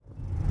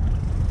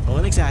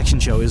Linux Action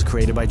Show is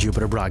created by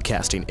Jupiter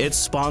Broadcasting. It's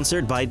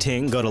sponsored by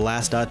Ting. Go to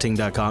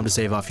last.ting.com to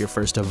save off your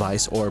first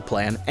device or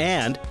plan.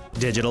 And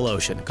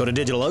DigitalOcean. Go to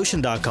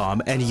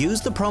DigitalOcean.com and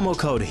use the promo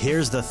code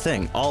Here's the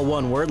Thing, all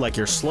one word like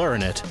you're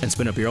slurring it, and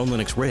spin up your own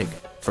Linux rig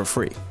for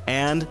free.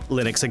 And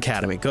Linux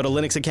Academy. Go to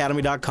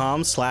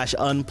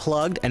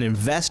linuxacademy.com/unplugged and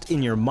invest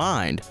in your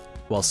mind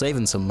while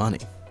saving some money.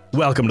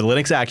 Welcome to the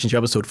Linux Action Show,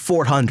 episode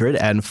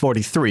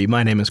 443.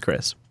 My name is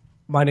Chris.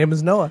 My name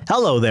is Noah.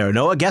 Hello there,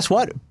 Noah. Guess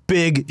what?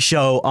 Big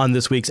show on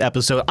this week's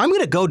episode. I'm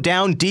going to go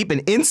down deep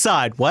and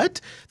inside,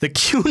 the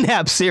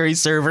QNAP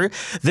series server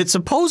that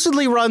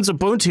supposedly runs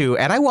Ubuntu,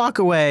 and I walk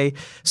away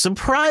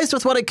surprised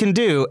with what it can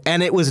do,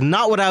 and it was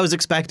not what I was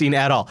expecting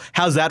at all.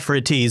 How's that for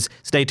a tease?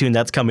 Stay tuned,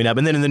 that's coming up.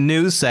 And then in the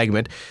news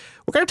segment,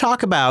 we're going to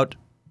talk about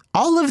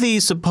all of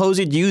these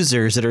supposed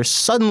users that are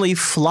suddenly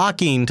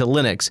flocking to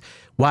Linux,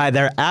 why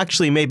there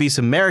actually may be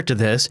some merit to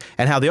this,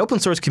 and how the open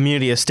source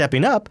community is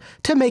stepping up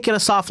to make it a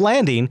soft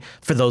landing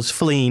for those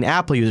fleeing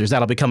Apple users.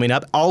 That'll be coming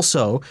up.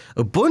 Also,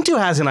 Ubuntu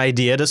has an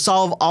idea to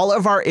solve all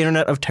of our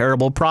Internet of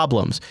Terrible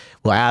problems.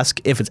 We'll ask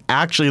if it's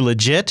actually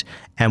legit,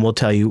 and we'll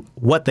tell you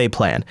what they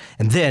plan.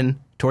 And then,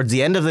 towards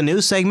the end of the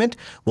news segment,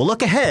 we'll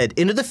look ahead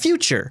into the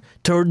future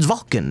towards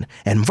Vulkan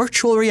and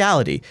virtual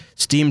reality.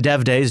 Steam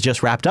Dev Days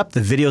just wrapped up. The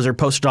videos are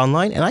posted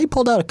online, and I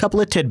pulled out a couple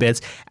of tidbits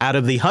out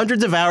of the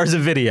hundreds of hours of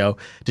video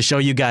to show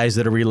you guys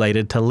that are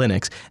related to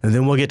Linux. And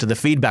then we'll get to the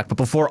feedback. But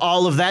before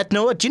all of that,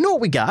 Noah, do you know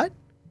what we got?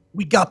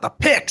 We got the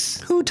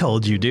picks. Who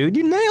told you, dude?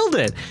 You nailed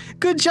it.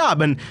 Good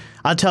job. And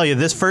I'll tell you,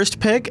 this first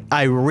pick,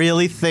 I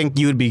really think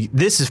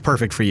this is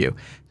perfect for you.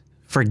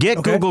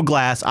 Forget Google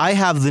Glass. I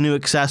have the new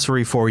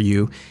accessory for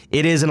you.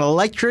 It is an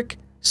electric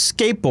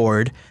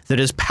skateboard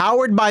that is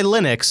powered by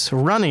Linux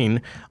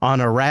running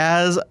on a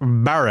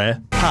Raspberry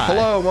Pi.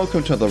 Hello and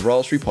welcome to the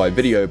Raspberry Pi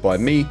video by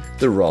me,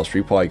 the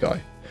Raspberry Pi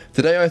guy.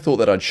 Today I thought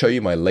that I'd show you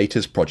my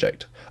latest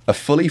project, a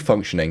fully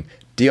functioning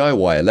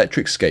DIY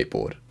electric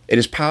skateboard. It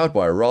is powered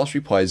by a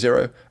Raspberry Pi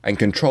Zero and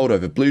controlled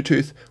over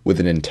Bluetooth with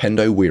a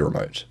Nintendo Wii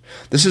remote.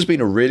 This has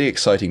been a really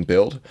exciting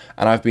build,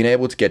 and I've been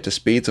able to get to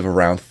speeds of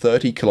around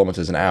 30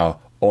 kilometers an hour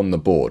on the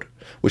board,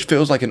 which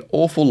feels like an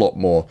awful lot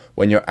more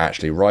when you're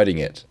actually riding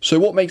it. So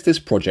what makes this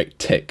project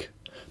tick?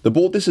 The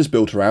board this is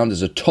built around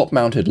is a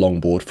top-mounted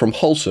longboard from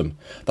Wholesome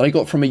that I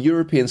got from a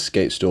European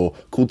skate store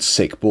called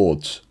Sick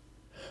Boards.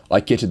 I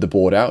kitted the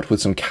board out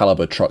with some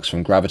caliber trucks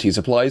from Gravity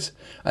Supplies,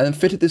 and then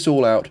fitted this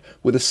all out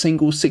with a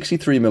single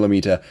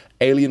 63mm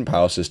Alien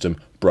Power System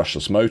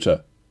brushless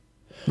motor.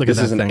 This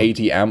is an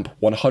 80 amp,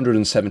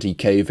 170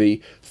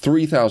 kV,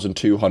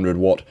 3200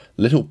 watt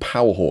little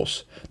power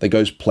horse that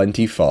goes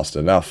plenty fast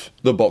enough.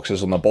 The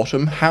boxes on the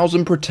bottom house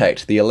and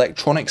protect the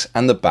electronics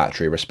and the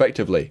battery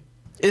respectively.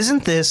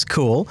 Isn't this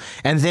cool?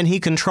 And then he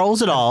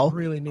controls it all.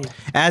 Really neat.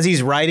 As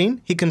he's riding,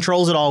 he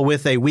controls it all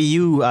with a Wii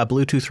U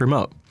Bluetooth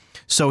remote.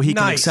 So he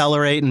can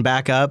accelerate and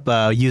back up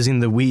using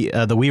the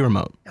Wii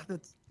remote.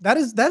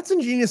 That's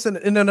ingenious in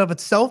and of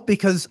itself,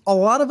 because a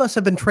lot of us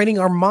have been training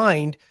our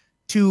mind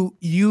to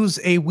use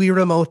a Wii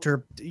remote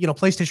or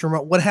PlayStation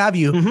remote, what have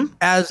you,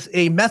 as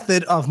a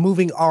method of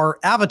moving our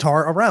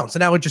avatar around. So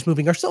now we're just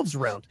moving ourselves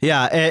around.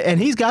 Yeah, and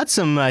he's got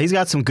some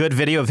good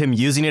video of him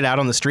using it out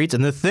on the streets,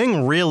 and the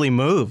thing really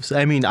moves.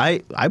 I mean,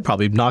 I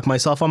probably knock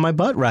myself on my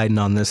butt riding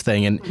on this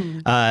thing, and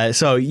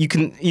so you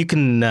can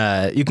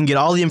get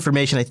all the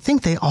information. I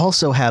think they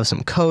also have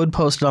some code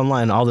posted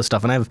online and all this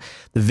stuff, and I have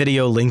the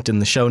video linked in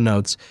the show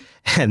notes.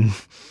 And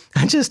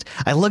I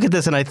look at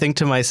this and I think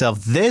to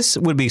myself, this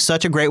would be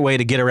such a great way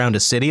to get around a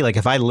city. Like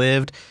if I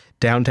lived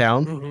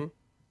downtown,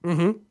 I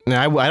don't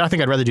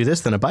think I'd rather do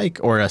this than a bike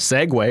or a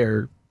Segway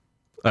or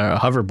a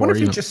hoverboard. What if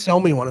you just sell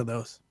me one of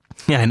those?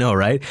 Yeah, I know,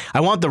 right?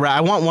 I want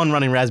one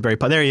running Raspberry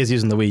Pi. There he is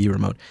using the Wii U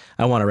remote.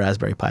 I want a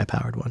Raspberry Pi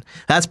powered one.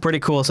 That's pretty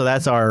cool. So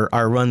that's our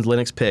Run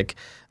Linux pick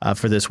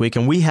for this week.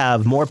 And we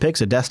have more picks,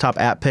 a desktop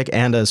app pick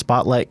and a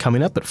spotlight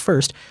coming up. But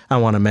first, I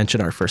want to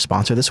mention our first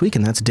sponsor this week,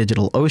 and that's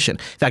DigitalOcean. In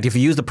fact, if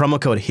you use the promo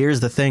code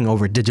Here's the Thing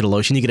over at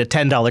DigitalOcean, you get a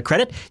 $10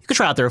 credit. You can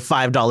try out their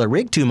 $5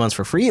 rig, 2 months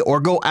for free, or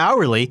go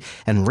hourly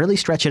and really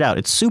stretch it out.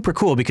 It's super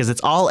cool because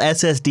it's all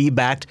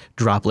SSD-backed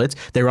droplets.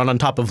 They run on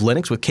top of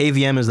Linux with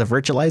KVM as the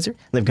virtualizer.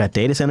 They've got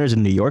data centers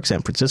in New York,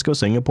 San Francisco,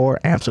 Singapore,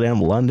 Amsterdam,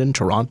 London,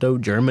 Toronto,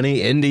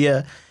 Germany,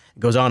 India. It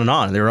goes on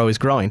and they're always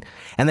growing.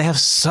 And they have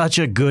such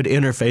a good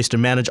interface to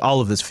manage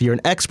all of this. If you're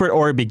an expert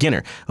or a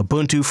beginner,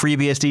 Ubuntu,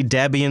 FreeBSD,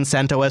 Debian,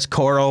 CentOS,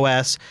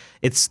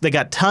 CoreOS, they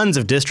got tons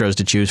of distros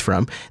to choose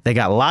from. They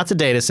got lots of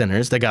data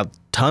centers. They got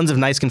tons of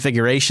nice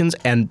configurations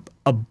and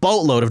a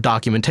boatload of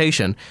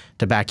documentation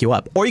to back you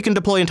up. Or you can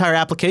deploy entire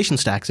application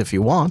stacks if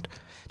you want.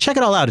 Check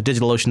it all out at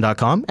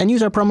DigitalOcean.com and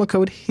use our promo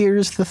code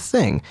Here's the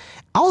Thing.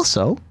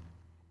 Also,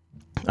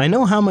 I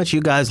know how much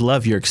you guys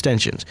love your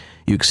extensions,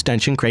 you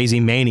extension crazy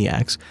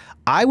maniacs.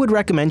 I would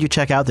recommend you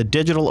check out the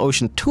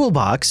DigitalOcean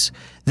Toolbox.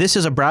 This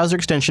is a browser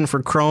extension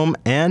for Chrome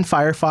and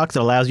Firefox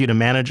that allows you to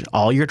manage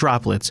all your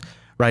droplets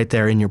right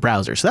there in your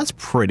browser. So that's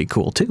pretty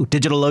cool too.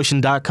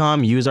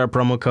 DigitalOcean.com, use our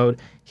promo code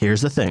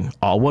Here's the Thing,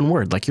 all one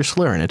word like you're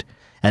slurring it,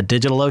 at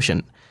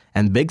DigitalOcean.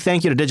 And big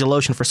thank you to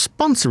DigitalOcean for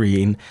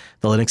sponsoring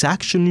the Linux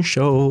Action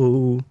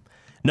Show.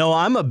 No,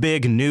 I'm a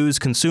big news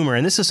consumer,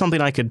 and this is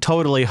something I could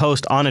totally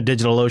host on a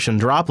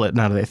DigitalOcean droplet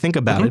now that I think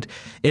about it.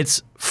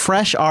 It's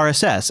Fresh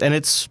RSS, and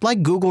it's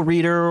like Google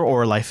Reader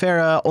or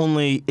Lyfera,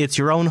 only it's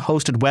your own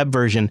hosted web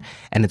version,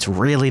 and it's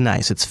really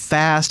nice. It's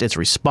fast, it's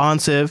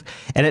responsive,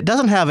 and it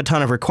doesn't have a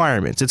ton of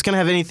requirements. It's going to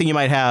have anything you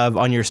might have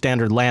on your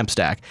standard LAMP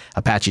stack,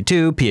 Apache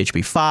 2,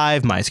 PHP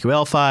 5,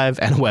 MySQL 5,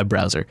 and a web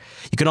browser.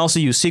 You can also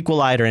use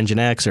SQLite or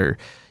Nginx, or,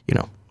 you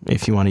know,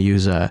 if you want to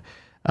use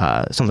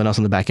something else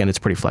on the back end, it's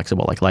pretty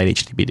flexible, like Light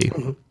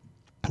HTTPD.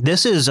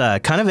 This is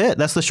kind of it.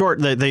 That's the short.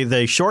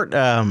 The short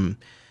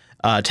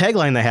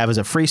tagline they have is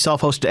a free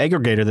self-hosted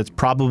aggregator that's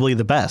probably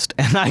the best,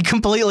 and I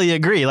completely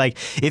agree. Like,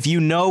 if you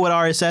know what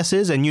RSS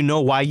is and you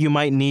know why you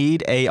might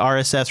need a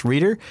RSS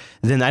reader,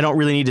 then I don't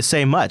really need to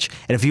say much.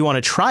 And if you want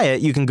to try it,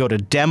 you can go to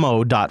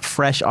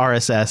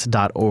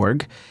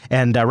demo.freshrss.org.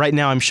 And right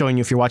now, I'm showing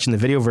you, if you're watching the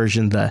video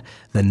version, the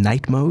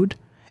night mode.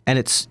 And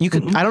it's, you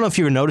can, I don't know if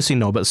you were noticing,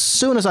 no, but as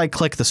soon as I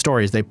click the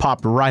stories, they pop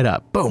right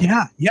up. Boom.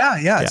 Yeah.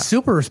 It's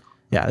super.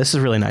 Yeah, this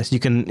is really nice. You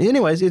can,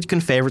 anyways, you can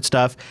favorite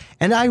stuff.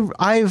 And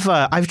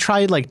I've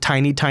tried like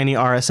tiny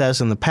RSS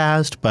in the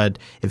past, but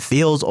it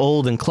feels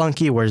old and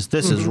clunky, whereas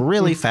this is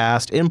really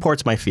fast,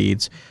 imports my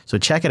feeds. So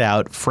check it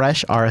out,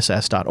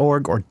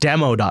 freshrss.org or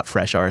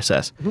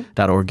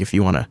demo.freshrss.org if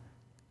you want to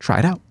try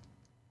it out.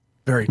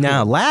 Very cool.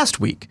 Now, last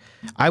week,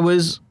 I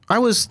was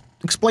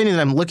explaining that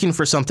I'm looking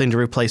for something to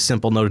replace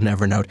Simple Node and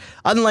Evernote.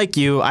 Unlike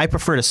you, I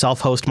prefer to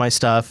self-host my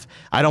stuff.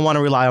 I don't want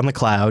to rely on the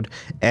cloud.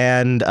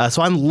 And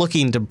so I'm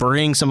looking to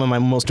bring some of my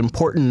most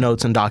important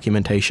notes and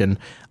documentation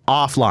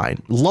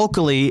offline,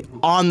 locally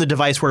on the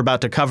device we're about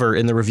to cover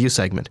in the review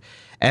segment.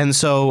 And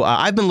so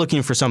I've been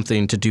looking for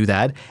something to do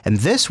that. And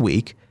this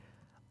week,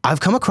 I've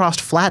come across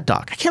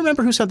FlatDoc. I can't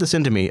remember who sent this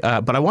in to me,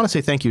 but I want to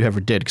say thank you whoever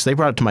did, because they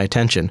brought it to my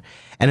attention.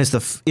 And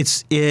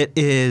it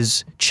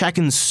is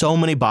checking so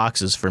many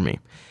boxes for me.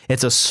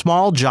 It's a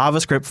small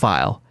JavaScript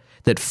file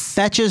that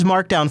fetches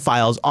Markdown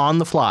files on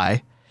the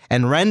fly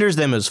and renders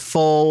them as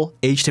full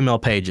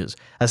HTML pages.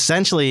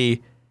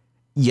 Essentially,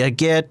 you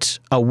get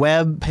a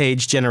web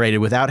page generated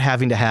without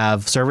having to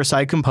have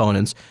server-side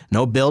components,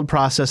 no build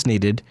process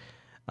needed.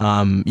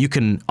 You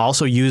can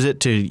also use it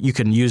to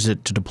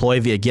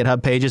deploy via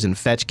GitHub pages and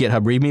fetch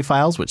GitHub README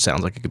files, which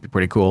sounds like it could be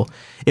pretty cool.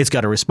 It's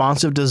got a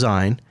responsive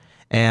design,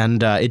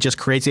 and it just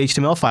creates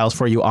HTML files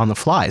for you on the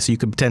fly. So you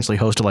could potentially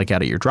host it like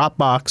out of your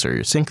Dropbox or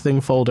your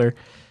SyncThing folder.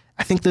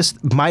 I think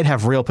this might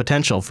have real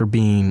potential for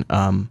being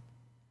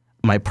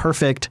my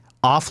perfect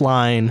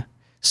offline,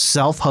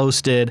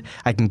 self-hosted.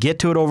 I can get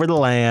to it over the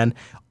LAN.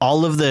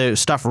 All of the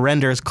stuff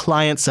renders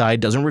client side,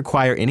 doesn't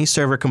require any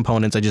server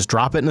components. I just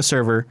drop it in a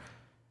server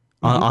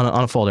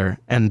on a folder.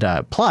 And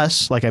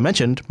plus, like I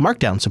mentioned,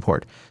 Markdown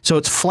support. So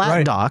it's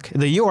FlatDoc. Right.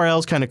 The URL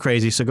is kind of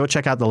crazy, so go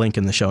check out the link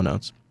in the show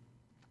notes.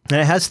 And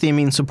it has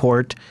theming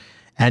support,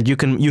 and you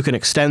can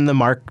extend the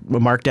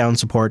Markdown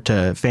support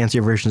to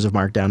fancier versions of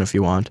Markdown if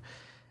you want.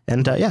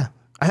 And yeah,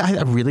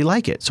 I really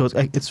like it. So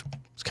it's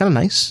kind of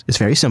nice. It's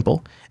very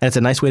simple, and it's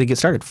a nice way to get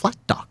started.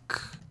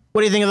 FlatDoc.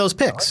 What do you think of those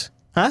picks?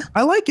 Huh?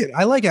 I like it.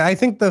 I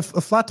think the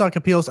FlatDoc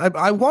appeals.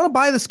 I want to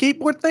buy the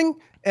skateboard thing,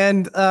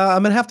 and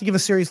I'm gonna have to give a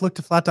serious look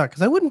to FlatDoc,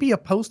 because I wouldn't be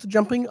opposed to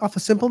jumping off a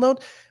Simple Node.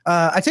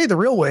 I'd say the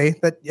real way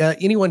that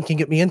anyone can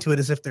get me into it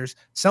is if there's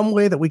some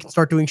way that we can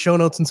start doing show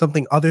notes in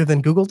something other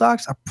than Google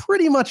Docs. I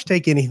pretty much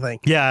take anything.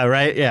 Yeah,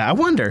 right. Yeah, I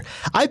wonder.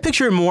 I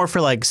picture it more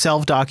for like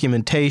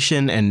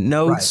self-documentation and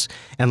notes,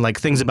 and like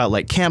things about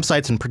like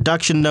campsites and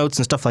production notes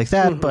and stuff like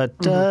that. But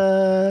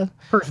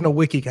personal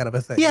wiki kind of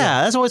a thing.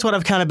 Yeah, that's always what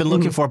I've kind of been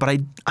looking for. But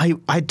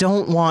I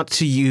don't want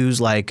to use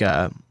like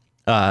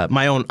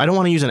my own. I don't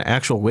want to use an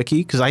actual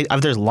wiki, because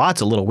there's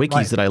lots of little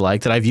wikis that I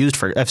like that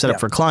I've set up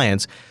for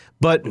clients.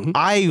 But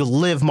I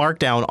live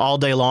Markdown all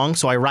day long,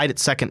 so I write it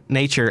second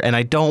nature, and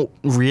I don't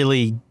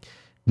really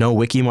know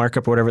wiki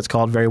markup or whatever it's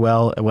called very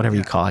well. Whatever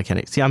you call it, I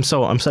can't see. I'm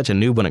such a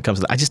noob when it comes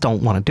to that. I just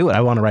don't want to do it.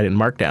 I want to write it in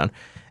Markdown,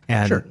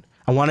 and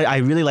I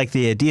really like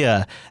the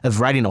idea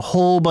of writing a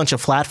whole bunch of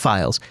flat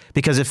files,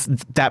 because if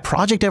that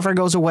project ever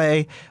goes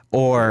away,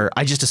 or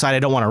I just decide I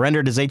don't want to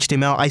render it as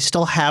HTML, I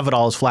still have it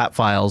all as flat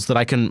files that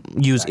I can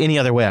use any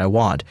other way I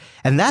want.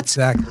 And that's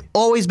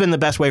always been the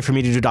best way for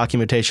me to do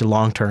documentation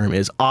long term,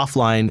 is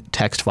offline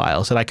text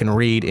files that I can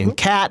read in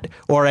CAT,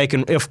 or I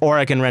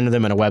can render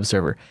them in a web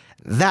server.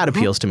 That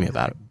appeals to me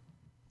about it.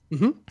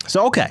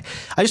 So, okay,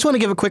 I just want to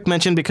give a quick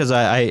mention, because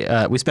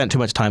we spent too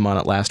much time on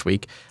it last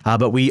week,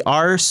 but we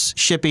are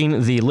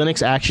shipping the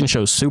Linux Action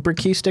Show Super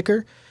Key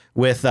sticker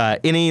with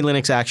any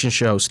Linux Action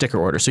Show sticker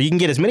order. So you can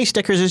get as many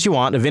stickers as you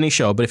want of any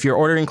show, but if your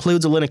order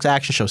includes a Linux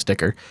Action Show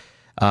sticker,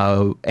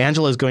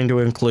 Angela is going to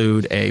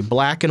include a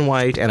black and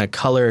white and a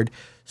colored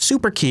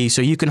super key,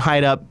 so you can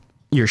hide up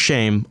your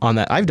shame on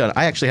that. I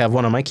actually have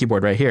one on my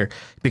keyboard right here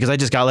because I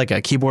just got like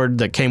a keyboard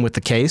that came with the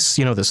case,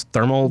 this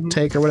thermal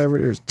take or whatever.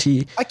 There's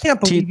I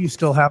can't believe you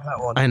still have that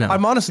one. I know.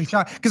 I'm honestly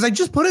shocked because I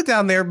just put it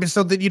down there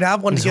so that you'd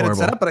have one to get it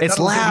set up. But it's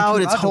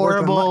loud. It's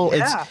horrible.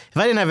 Yeah. If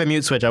I didn't have a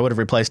mute switch, I would have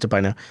replaced it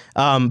by now.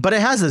 But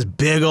it has this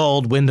big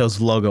old Windows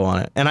logo on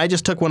it. And I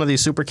just took one of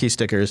these super key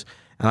stickers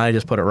and I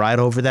just put it right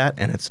over that,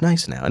 and it's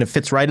nice now. And it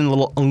fits right in the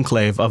little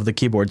enclave of the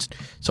keyboards,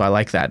 so I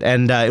like that.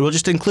 And it will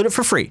just include it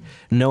for free,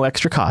 no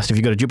extra cost. If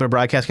you go to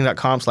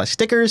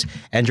jupiterbroadcasting.com/stickers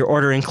and your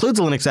order includes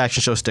a Linux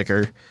Action Show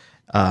sticker,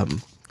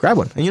 grab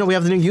one. And we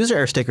have the new user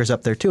error stickers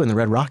up there too in the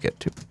red rocket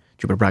too.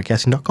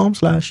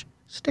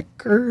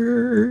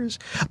 jupiterbroadcasting.com/stickers.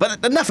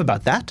 But enough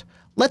about that.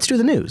 Let's do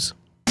the news.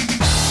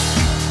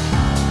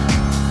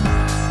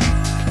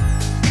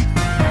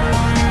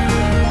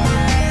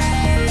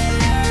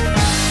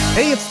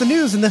 Hey, it's the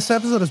news, and this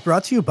episode is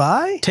brought to you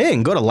by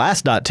Ting. Go to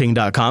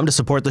last.ting.com to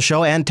support the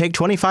show and take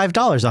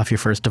 $25 off your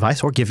first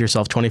device, or give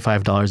yourself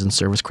 $25 in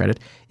service credit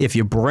if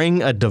you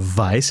bring a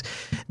device.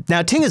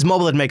 Now, Ting is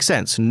mobile. It makes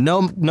sense.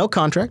 No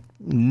contract,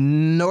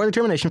 no early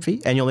termination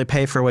fee, and you only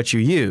pay for what you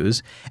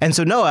use. And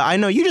so, Noah, I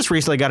know you just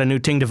recently got a new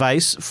Ting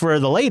device for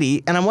the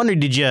lady, and I'm wondering,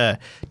 did you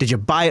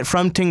buy it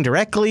from Ting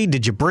directly?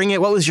 Did you bring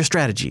it? What was your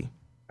strategy?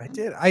 I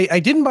did. I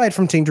didn't buy it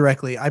from Ting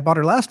directly. I bought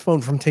her last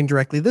phone from Ting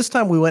directly. This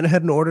time we went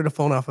ahead and ordered a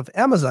phone off of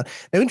Amazon.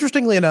 Now,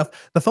 interestingly enough,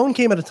 the phone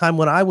came at a time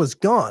when I was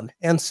gone.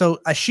 And so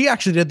she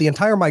actually did the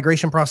entire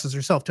migration process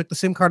herself, took the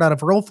SIM card out of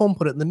her old phone,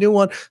 put it in the new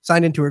one,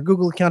 signed into her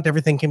Google account.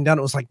 Everything came down.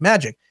 It was like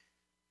magic.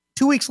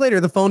 2 weeks later,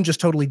 the phone just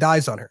totally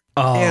dies on her.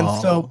 Oh. And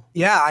so,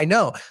 yeah, I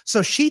know.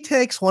 So she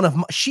takes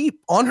she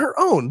on her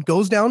own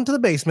goes down to the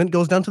basement,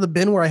 goes down to the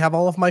bin where I have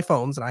all of my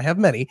phones, and I have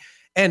many,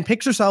 and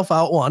picks herself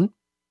out one.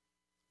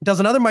 Does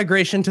another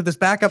migration to this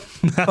backup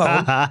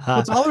phone,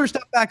 puts all her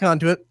stuff back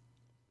onto it,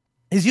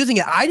 is using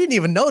it. I didn't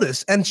even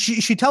notice. And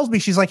she tells me,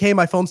 she's like, hey,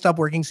 my phone stopped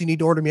working, so you need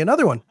to order me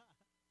another one.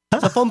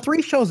 So phone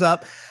 3 shows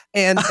up,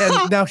 and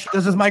now she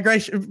does this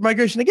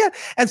migration again.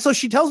 And so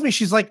she tells me,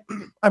 she's like,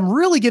 I'm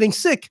really getting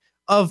sick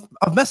of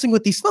messing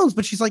with these phones.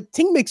 But she's like,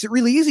 Ting makes it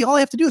really easy. All I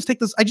have to do is take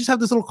this. I just have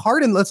this little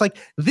card, and it's like,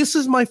 this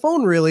is my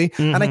phone, really.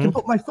 And I can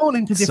put my phone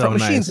into different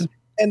machines. Nice.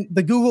 And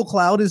the Google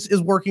Cloud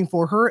is working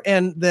for her,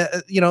 and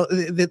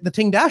the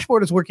Ting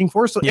dashboard is working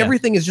for her. So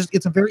everything is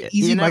it's a very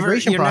easy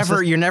migration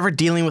process. You're never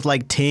dealing with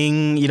like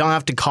Ting. You don't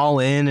have to call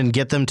in and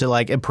get them to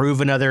like approve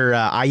another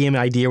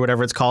IMID or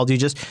whatever it's called. You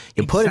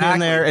put it in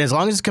there, and as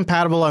long as it's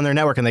compatible on their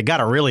network, and they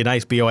got a really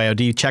nice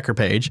BYOD checker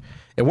page,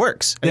 it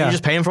works. And you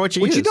just pay them for what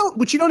you use.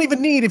 Which you don't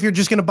even need if you're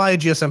just going to buy a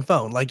GSM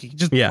phone. Like you can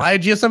just buy a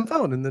GSM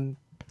phone and then.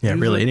 Yeah,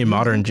 really. Any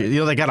modern,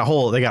 they got a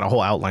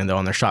whole outline though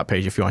on their shop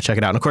page if you want to check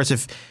it out. And of course,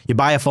 if you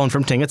buy a phone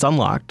from Ting, it's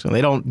unlocked.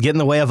 They don't get in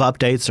the way of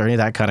updates or any of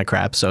that kind of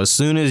crap. So as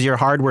soon as your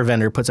hardware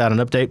vendor puts out an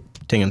update,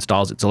 Ting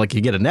installs it. So like you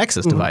get a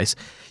Nexus device,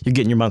 you're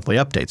getting your monthly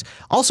updates.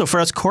 Also,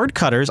 for us cord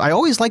cutters, I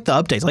always like the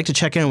updates. I like to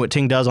check in what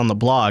Ting does on the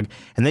blog,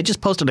 and they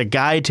just posted a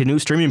guide to new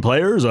streaming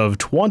players of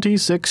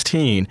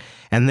 2016.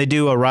 And they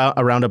do a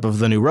roundup of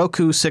the new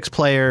Roku 6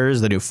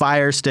 players, the new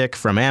Fire Stick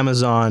from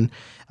Amazon.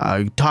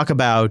 Talk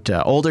about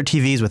older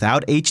TVs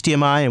without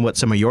HDMI and what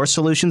some of your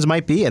solutions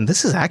might be. And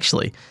this is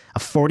actually a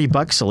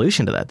 $40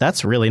 solution to that.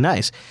 That's really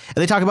nice. And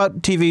they talk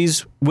about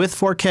TVs with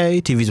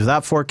 4K, TVs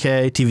without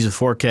 4K, TVs with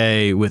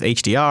 4K with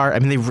HDR. I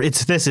mean,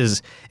 this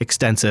is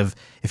extensive.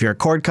 If you're a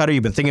cord cutter,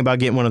 you've been thinking about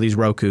getting one of these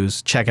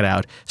Rokus, check it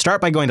out.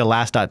 Start by going to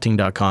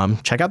last.ting.com,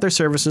 check out their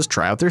services,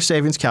 try out their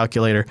savings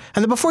calculator,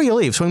 and then before you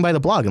leave, swing by the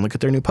blog and look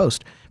at their new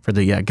post for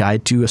the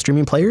guide to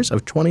streaming players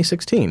of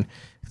 2016.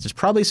 There's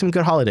probably some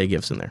good holiday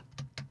gifts in there.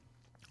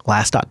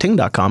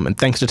 Last.ting.com, and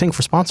thanks to Ting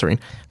for sponsoring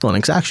the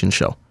Linux Action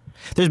Show.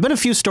 There's been a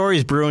few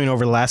stories brewing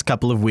over the last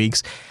couple of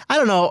weeks. I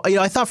don't know.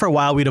 I thought for a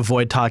while we'd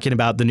avoid talking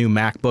about the new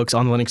MacBooks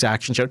on the Linux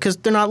Action Show because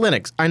they're not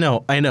Linux. I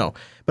know.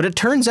 But it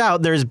turns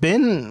out there's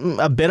been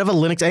a bit of a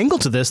Linux angle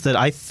to this that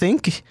I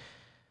think...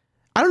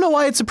 I don't know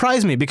why it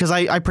surprised me because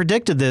I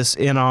predicted this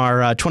in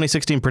our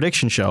 2016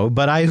 prediction show,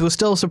 but I was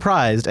still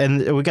surprised.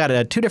 And we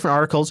got 2 different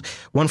articles,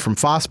 one from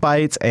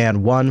Fossbytes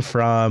and one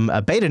from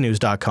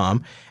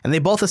betanews.com. And they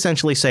both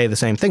essentially say the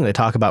same thing. They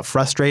talk about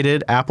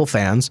frustrated Apple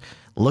fans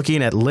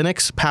looking at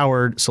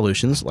Linux-powered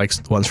solutions, like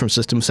the ones from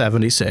System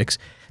 76,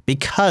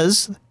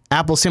 because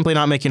Apple's simply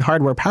not making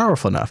hardware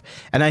powerful enough.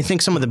 And I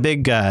think some of the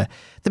big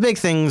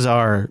things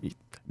are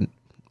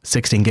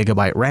 16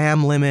 gigabyte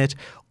RAM limit,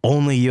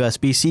 only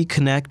USB-C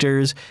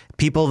connectors,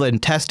 people in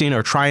testing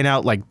are trying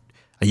out like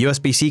a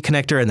USB-C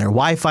connector and their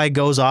Wi-Fi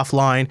goes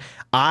offline.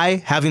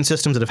 Having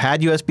systems that have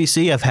had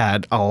USB-C, I've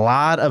had a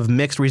lot of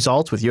mixed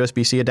results with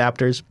USB-C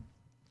adapters.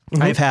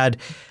 I've had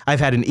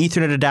an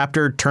Ethernet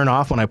adapter turn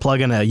off when I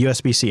plug in a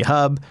USB-C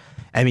hub.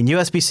 I mean,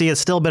 USB-C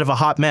is still a bit of a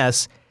hot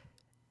mess.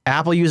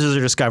 Apple users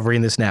are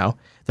discovering this now.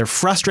 They're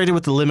frustrated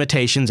with the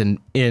limitations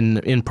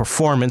in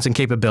performance and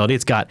capability.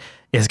 It's got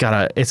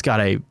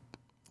a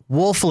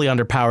woefully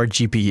underpowered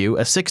GPU,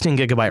 a 16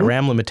 gigabyte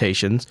RAM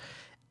limitations,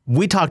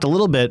 we talked a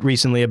little bit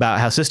recently about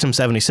how System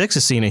 76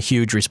 has seen a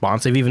huge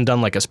response. They've even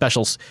done like a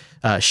special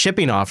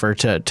shipping offer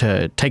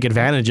to take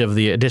advantage of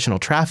the additional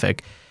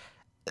traffic.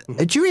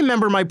 Do you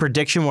remember my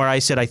prediction where I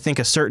said I think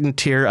a certain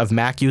tier of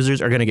Mac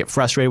users are going to get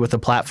frustrated with the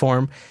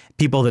platform?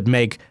 People that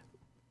make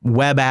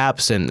web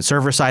apps and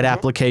server-side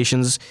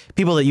applications,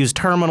 people that use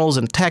terminals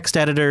and text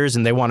editors,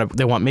 and they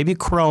want maybe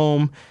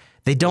Chrome.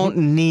 They don't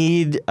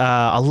need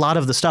a lot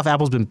of the stuff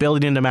Apple's been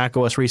building into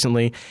macOS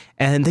recently,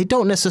 and they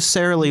don't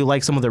necessarily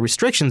like some of the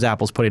restrictions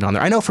Apple's putting on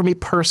there. I know for me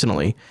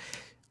personally,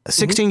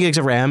 16 gigs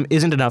of RAM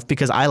isn't enough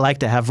because I like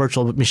to have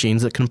virtual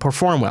machines that can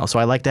perform well. So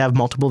I like to have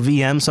multiple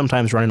VMs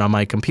sometimes running on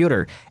my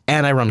computer,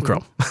 and I run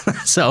Chrome.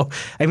 So,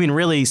 I mean,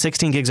 really,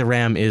 16 gigs of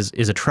RAM is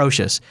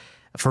atrocious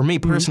for me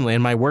personally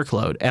in my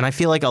workload. And I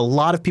feel like a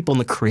lot of people in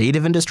the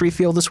creative industry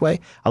feel this way.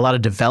 A lot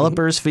of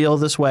developers feel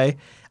this way.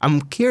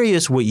 I'm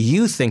curious what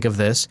you think of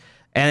this,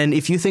 and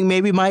if you think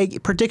maybe my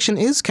prediction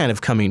is kind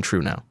of coming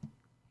true now.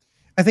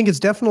 I think it's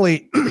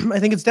definitely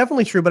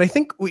true. But I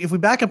think if we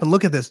back up and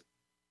look at this,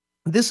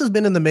 this has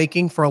been in the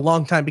making for a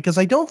long time, because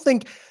I don't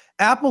think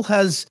Apple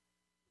has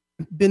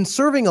been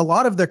serving a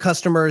lot of their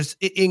customers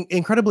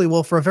incredibly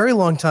well for a very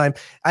long time.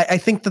 I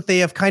think that they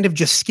have kind of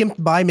just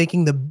skimped by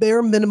making the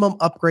bare minimum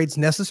upgrades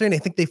necessary. And I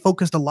think they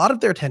focused a lot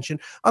of their attention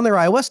on their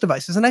iOS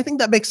devices. And I think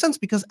that makes sense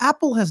because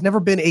Apple has never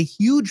been a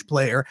huge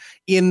player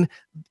in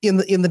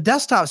the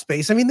desktop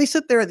space. I mean, they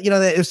sit there,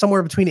 they're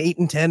somewhere between 8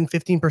 and 10,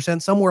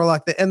 15%, somewhere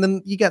like that. And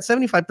then you got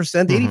 75%,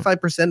 85%,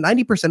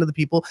 90% of the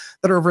people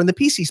that are over in the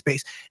PC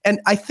space. And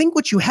I think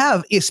what you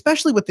have,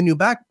 especially with the new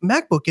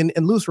MacBook,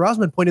 and Louis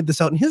Rosman pointed this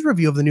out in his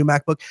review of the new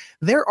MacBook,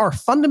 there are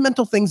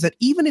fundamental things that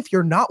even if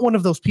you're not one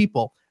of those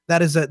people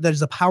that is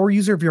a power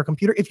user of your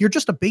computer, if you're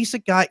just a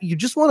basic guy, you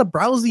just want to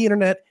browse the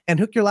internet and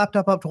hook your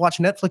laptop up to watch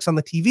Netflix on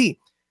the TV,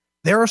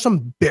 there are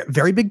some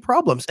very big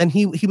problems. And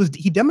he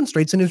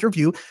demonstrates in his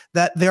review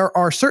that there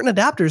are certain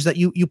adapters that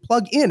you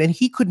plug in, and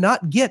he could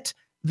not get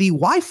the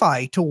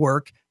Wi-Fi to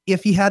work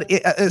if he had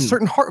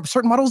certain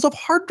models of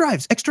hard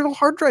drives, external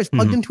hard drives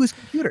plugged into his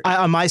computer.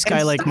 My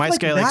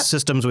Skylake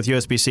systems with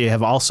USB-C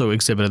have also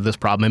exhibited this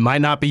problem. It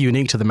might not be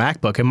unique to the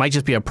MacBook. It might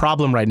just be a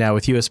problem right now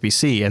with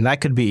USB-C, and that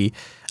could be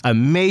a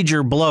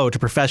major blow to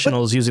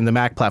professionals using the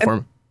Mac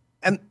platform.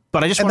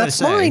 But I just wanted to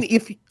say,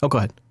 fine go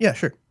ahead. Yeah,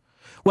 sure.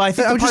 Well, I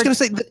think I was just going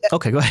to say.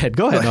 Okay, go ahead.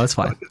 No, it's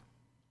fine.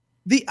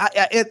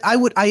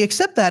 I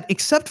accept that,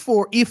 except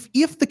for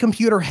if the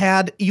computer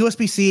had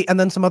USB-C and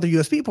then some other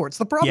USB ports.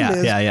 The problem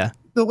is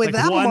the way the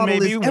Apple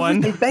model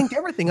is, they banked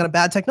everything on a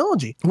bad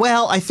technology.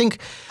 Well, I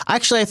think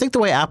the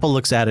way Apple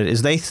looks at it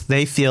is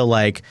they feel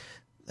like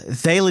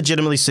they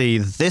legitimately see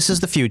this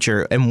is the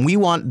future, and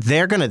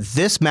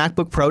this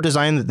MacBook Pro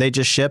design that they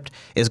just shipped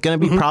is going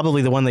to be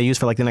probably the one they use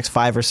for like the next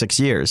 5 or 6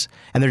 years,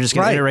 and they're just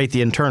going to iterate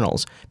the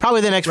internals.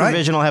 Probably the next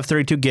revision will have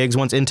 32 gigs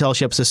once Intel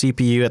ships a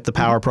CPU at the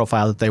power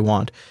profile that they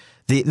want.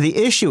 The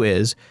issue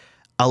is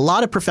a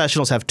lot of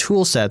professionals have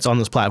tool sets on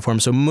this platform,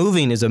 so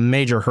moving is a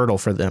major hurdle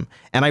for them.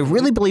 And I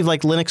really believe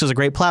like Linux is a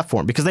great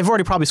platform because they've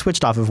already probably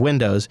switched off of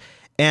Windows.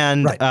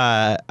 And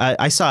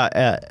I saw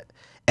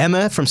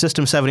Emma from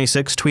System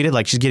 76 tweeted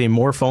like she's getting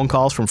more phone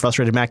calls from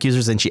frustrated Mac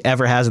users than she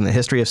ever has in the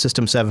history of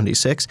System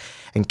 76.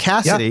 And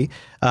Cassidy,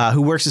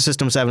 who works at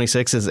System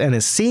 76 and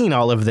is seeing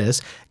all of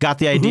this, got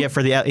the idea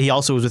he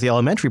also was with the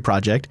Elementary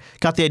Project,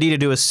 got the idea to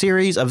do a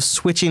series of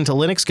switching to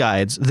Linux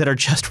guides that are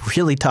just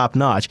really top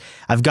notch.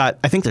 I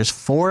think there's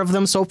 4 of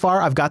them so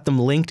far. I've got them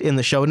linked in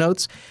the show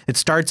notes. It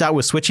starts out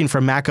with switching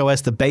from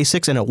macOS the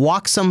basics, and it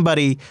walks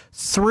somebody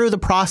through the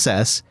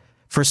process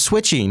for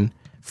switching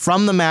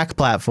from the Mac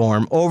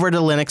platform over to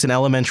Linux and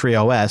Elementary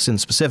OS in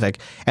specific.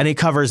 And he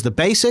covers the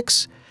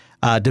basics,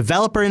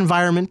 developer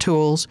environment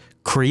tools,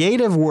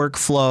 creative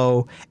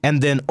workflow,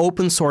 and then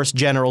open source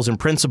generals and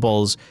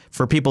principles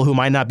for people who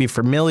might not be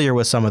familiar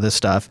with some of this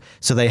stuff,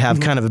 so they have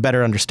kind of a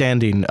better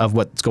understanding of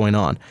what's going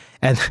on.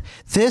 And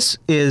this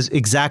is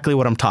exactly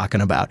what I'm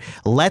talking about.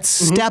 Let's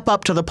step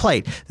up to the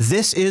plate.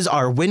 This is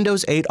our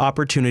Windows 8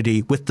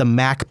 opportunity with the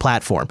Mac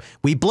platform.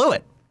 We blew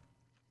it.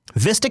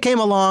 Vista came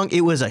along,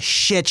 it was a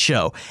shit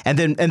show. And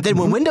then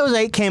when Windows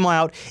 8 came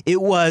out, it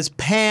was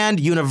panned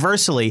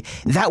universally.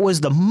 That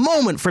was the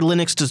moment for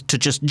Linux to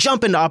just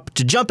jump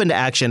into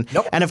action.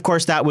 And of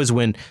course, that was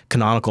when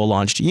Canonical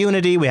launched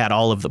Unity. We had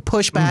all of the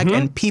pushback,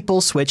 and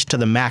people switched to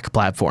the Mac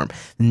platform.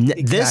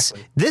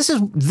 Exactly. This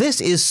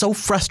is so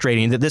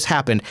frustrating that this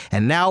happened.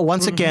 And now,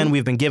 once again,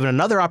 we've been given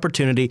another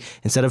opportunity.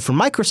 Instead of from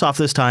Microsoft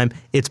this time,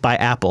 it's by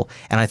Apple.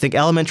 And I think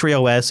Elementary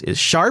OS is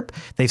sharp.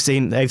 They've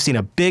seen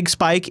a big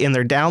spike in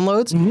their downloads.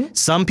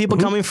 Some people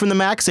coming from the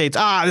Mac say,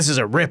 this is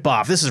a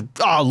ripoff. This is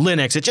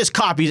Linux. It just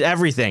copies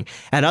everything.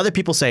 And other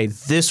people say,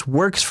 this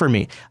works for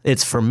me.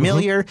 It's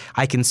familiar.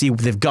 I can see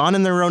they've gone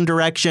in their own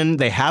direction.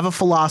 They have a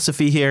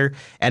philosophy here,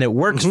 and it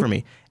works for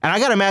me. And I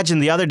got to imagine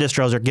the other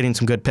distros are getting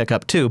some good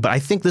pickup too. But I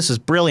think this is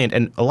brilliant,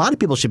 and a lot of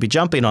people should be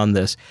jumping on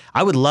this.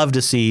 I would love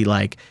to see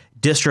like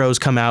distros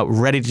come out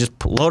ready to just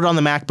load it on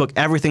the MacBook.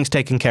 Everything's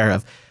taken care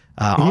of.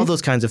 All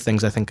those kinds of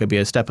things I think could be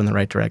a step in the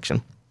right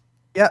direction.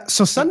 Yeah,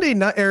 so Sunday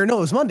night, or no,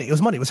 it was Monday. It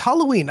was Monday. It was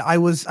Halloween. I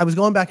was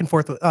going back and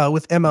forth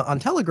with Emma on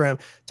Telegram,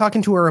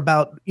 talking to her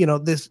about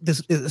this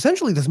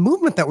essentially this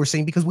movement that we're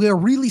seeing, because we are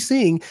really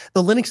seeing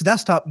the Linux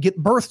desktop get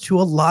birthed to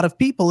a lot of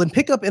people and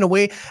pick up in a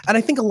way. And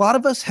I think a lot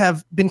of us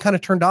have been kind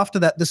of turned off to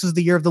that. This is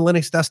the year of the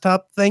Linux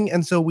desktop thing,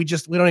 and so we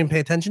don't even pay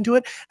attention to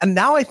it. And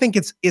now I think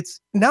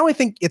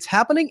it's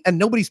happening, and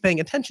nobody's paying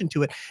attention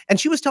to it. And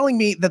she was telling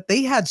me that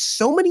they had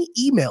so many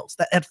emails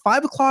that at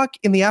 5 o'clock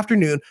in the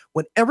afternoon,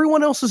 when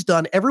everyone else is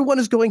done, everyone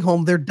is going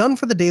home, they're done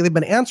for the day, they've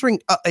been answering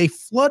a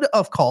flood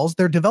of calls.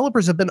 Their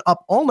developers have been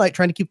up all night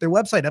trying to keep their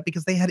website up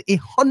because they had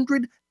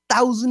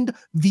 100,000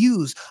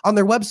 views on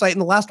their website in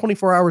the last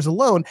 24 hours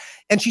alone.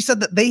 And she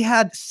said that they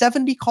had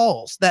 70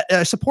 calls that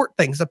support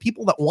things, of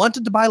people that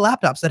wanted to buy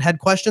laptops, that had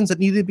questions that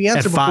needed to be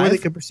answered before they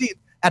could proceed.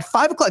 At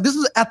 5 o'clock, this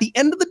is at the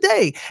end of the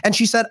day. And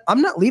she said,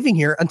 I'm not leaving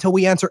here until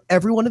we answer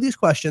every one of these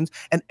questions,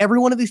 and every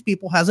one of these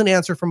people has an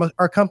answer from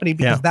our company,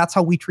 because that's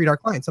how we treat our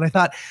clients. And I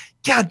thought,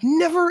 God,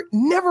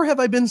 never have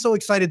I been so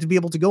excited to be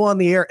able to go on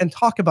the air and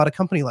talk about a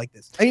company like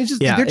this. I mean,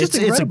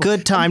 it's a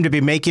good time to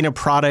be making a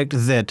product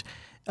that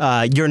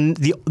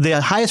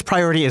the highest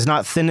priority is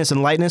not thinness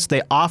and lightness.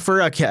 They offer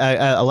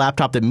a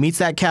laptop that meets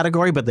that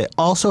category, but they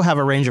also have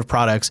a range of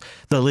products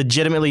that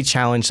legitimately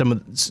challenge some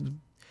of.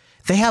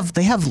 They have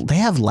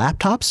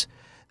laptops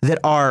that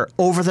are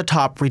over the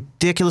top,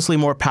 ridiculously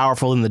more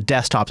powerful than the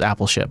desktops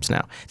Apple ships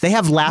now. They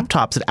have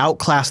laptops that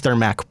outclass their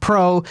Mac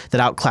Pro,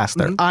 that outclass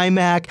their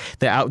iMac,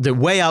 that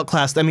way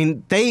outclass. I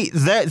mean, they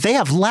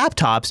have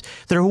laptops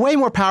that are way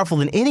more powerful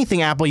than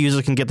anything Apple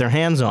users can get their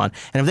hands on.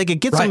 And if they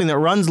could get something that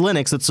runs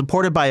Linux that's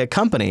supported by a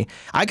company,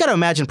 I got to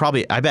imagine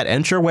I bet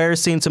Entroware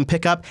is seeing some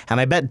pickup,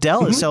 and I bet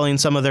Dell is selling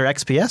some of their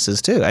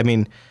XPSs too. I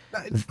mean,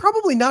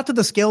 probably not to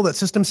the scale that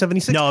System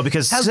 76. No,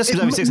 because System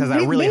 76 has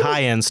that really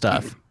high-end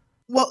stuff.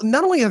 Well,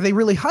 not only are they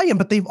really high-end,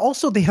 but they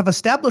have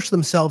established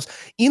themselves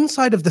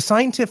inside of the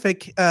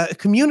scientific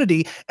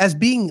community as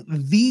being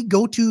the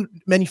go-to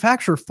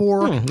manufacturer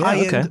for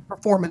high-end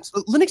performance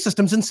Linux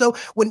systems. And so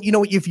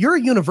if you're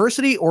a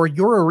university or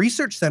you're a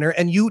research center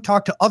and you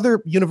talk to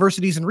other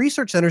universities and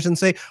research centers and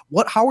say,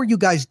 how are you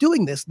guys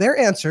doing this? Their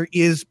answer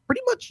is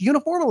pretty much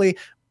uniformly,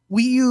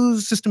 we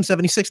use System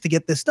 76 to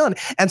get this done.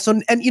 And so,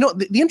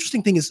 the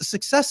interesting thing is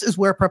success is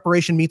where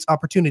preparation meets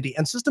opportunity.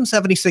 And System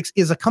 76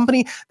 is a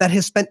company that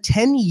has spent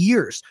 10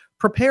 years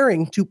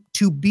preparing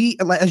to be,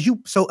 as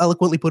you so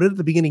eloquently put it at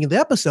the beginning of the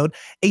episode,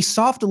 a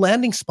soft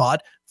landing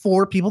spot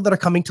for people that are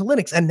coming to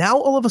Linux. And now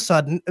all of a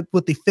sudden,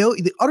 with the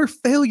utter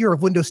failure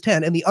of Windows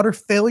 10 and the utter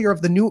failure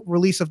of the new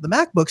release of the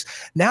MacBooks,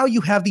 now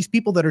you have these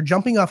people that are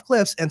jumping off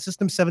cliffs, and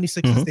System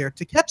 76 is there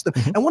to catch them.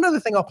 And one other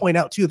thing I'll point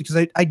out too, because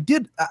I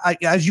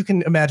as you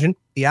can imagine,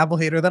 the Apple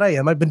hater that I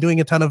am, I've been doing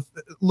a ton of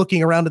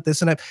looking around at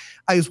this, and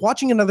I was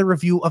watching another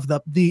review of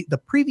the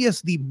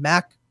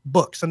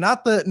MacBook. So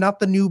not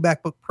the new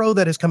MacBook Pro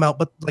that has come out,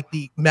 but like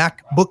the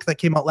MacBook that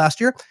came out last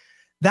year.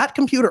 That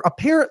computer,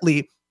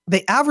 apparently,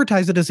 they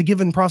advertise it as a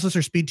given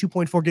processor speed,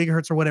 2.4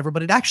 gigahertz or whatever,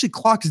 but it actually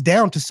clocks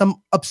down to some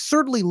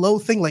absurdly low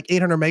thing like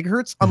 800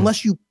 megahertz,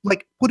 unless you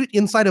put it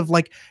inside of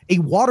like a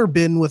water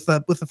bin with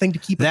a thing to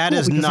keep it cool. That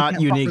is not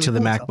unique to the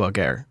MacBook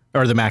Air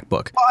or the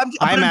MacBook.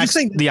 I'm just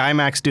saying, the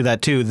iMacs do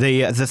that too.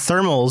 The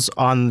thermals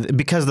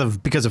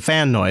because of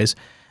fan noise,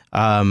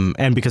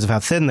 and because of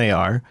how thin they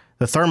are,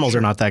 the thermals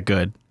are not that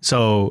good.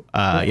 So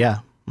yeah.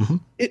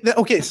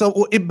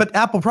 But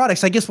Apple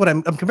products, I guess what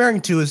I'm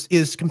comparing to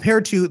is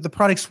compared to the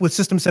products with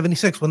System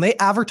 76. When they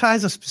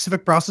advertise a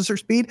specific processor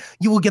speed,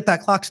 you will get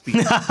that clock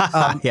speed.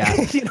 I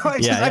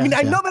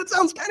know that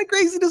sounds kind of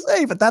crazy to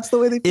say, but that's the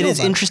way they feel. It is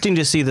interesting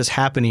to see this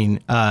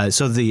happening.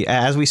 So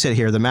as we sit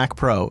here, the Mac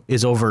Pro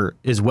is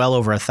well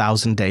over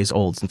 1,000 days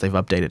old since they've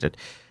updated it.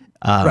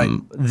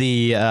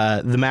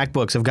 The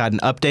MacBooks have gotten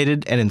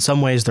updated, and in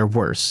some ways they're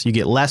worse. You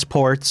get less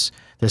ports.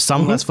 There's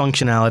some less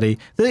functionality.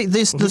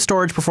 The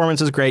storage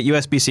performance is great.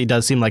 USB-C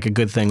does seem like a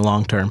good thing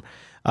long term.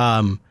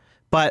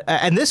 But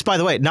this, by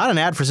the way, not an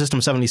ad for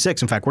System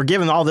 76. In fact, we're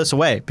giving all this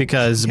away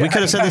because we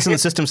could have said this in the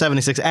System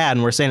 76 ad,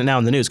 and we're saying it now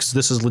in the news because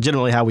this is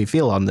legitimately how we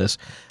feel on this.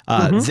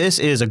 This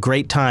is a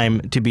great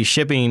time to be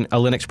shipping a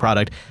Linux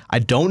product. I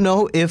don't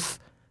know if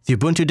the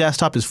Ubuntu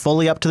desktop is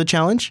fully up to the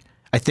challenge.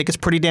 I think it's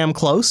pretty damn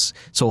close.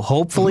 So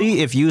hopefully,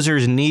 if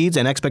users' needs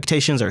and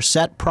expectations are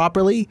set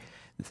properly,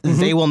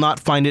 they will not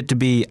find it to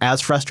be as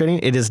frustrating.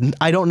 It is.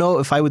 I don't know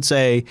if I would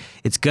say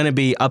it's going to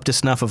be up to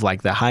snuff of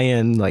like the high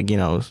end,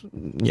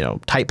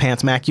 tight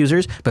pants Mac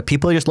users. But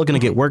people are just looking to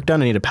get work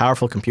done and need a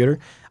powerful computer.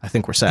 I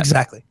think we're set.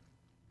 Exactly.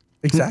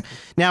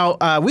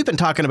 Now we've been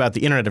talking about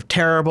the Internet of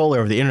Terrible,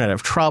 or the Internet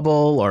of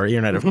Trouble, or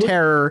Internet of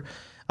Terror,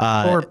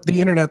 or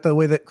the Internet the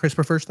way that Chris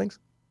prefers things.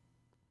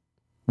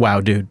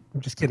 Wow, dude.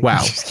 I'm just kidding. Wow.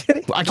 I'm just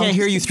kidding. I can't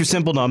hear you through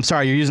Simple. No, I'm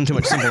sorry. You're using too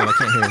much Simple. I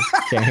can't hear you.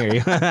 Can't hear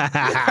you.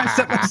 I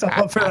set myself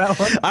up for that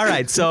one. All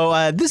right.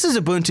 So this is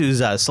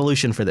Ubuntu's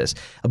solution for this.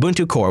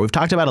 Ubuntu Core. We've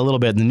talked about it a little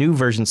bit. The new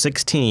version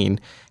 16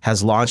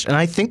 has launched, and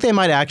I think they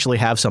might actually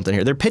have something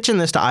here. They're pitching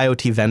this to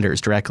IoT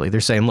vendors directly. They're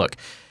saying, look,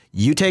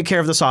 you take care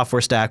of the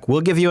software stack.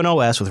 We'll give you an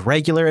OS with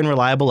regular and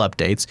reliable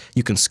updates.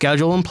 You can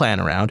schedule and plan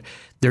around.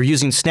 They're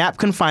using snap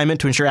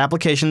confinement to ensure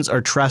applications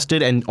are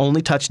trusted and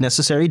only touch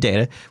necessary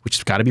data, which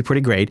has got to be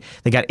pretty great.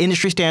 They got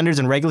industry standards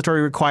and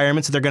regulatory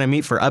requirements that they're going to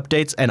meet for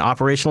updates and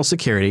operational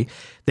security.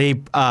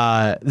 They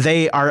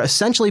are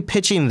essentially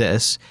pitching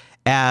this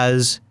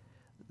as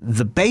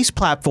the base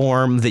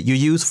platform that you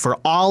use for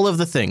all of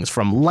the things,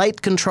 from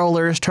light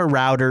controllers to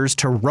routers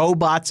to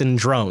robots and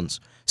drones.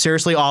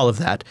 Seriously, all of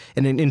that,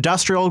 and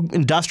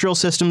industrial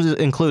systems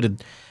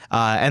included.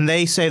 And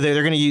they say that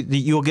they're going to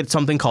you'll get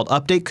something called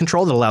update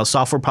control that allows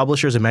software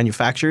publishers and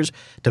manufacturers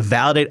to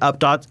validate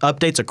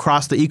updates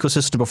across the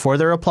ecosystem before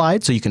they're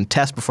applied, so you can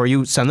test before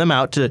you send them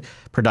out to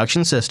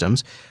production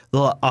systems.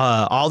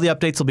 All the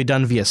updates will be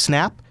done via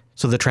Snap,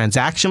 so they're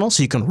transactional,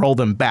 so you can roll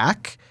them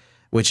back,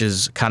 which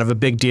is kind of a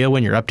big deal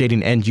when you're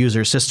updating end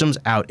user systems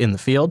out in the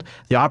field.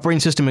 The operating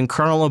system and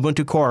kernel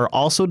Ubuntu Core are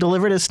also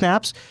delivered as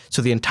snaps,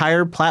 so the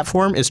entire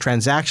platform is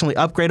transactionally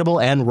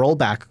upgradable and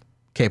rollback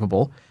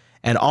capable.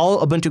 And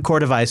all Ubuntu Core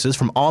devices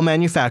from all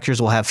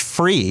manufacturers will have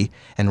free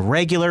and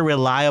regular,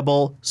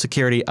 reliable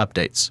security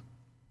updates.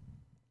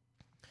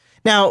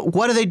 Now,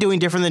 what are they doing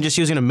different than just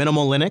using a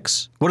minimal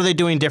Linux? What are they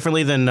doing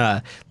differently than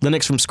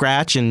Linux from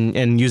scratch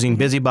and using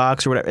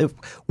BusyBox or whatever?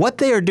 What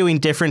they are doing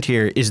different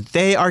here is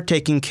they are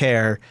taking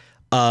care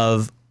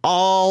of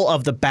all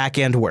of the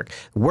back-end work,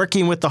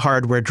 working with the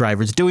hardware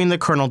drivers, doing the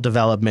kernel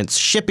developments,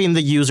 shipping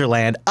the user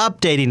land,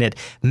 updating it,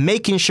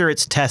 making sure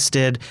it's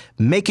tested,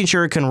 making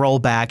sure it can roll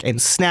back, and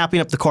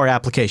snapping up the core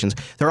applications.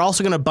 They're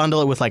also going to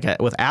bundle it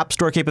with App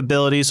Store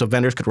capabilities, so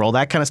vendors could roll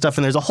that kind of stuff.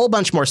 And there's a whole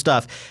bunch more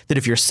stuff that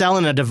if you're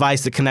selling a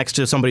device that connects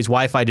to somebody's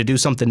Wi-Fi to do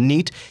something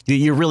neat,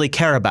 you really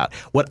care about.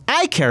 What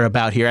I care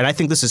about here, and I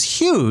think this is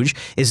huge,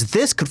 is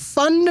this could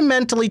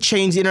fundamentally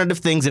change the Internet of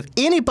Things if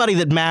anybody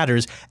that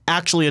matters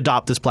actually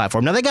adopt this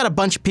platform. Now, they got a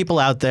bunch of people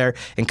out there,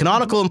 and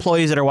Canonical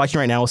employees that are watching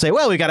right now will say,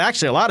 well, we got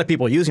actually a lot of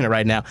people using it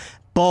right now.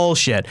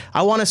 Bullshit.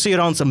 I want to see it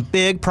on some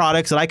big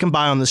products that I can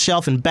buy on the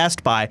shelf in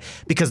Best Buy,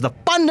 because the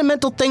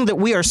fundamental thing that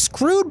we are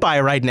screwed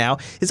by right now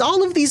is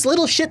all of these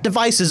little shit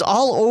devices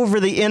all over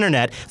the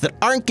internet that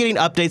aren't getting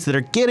updates, that are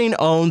getting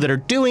owned, that are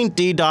doing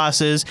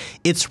DDoSes.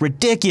 It's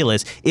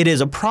ridiculous. It is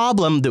a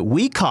problem that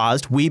we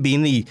caused, we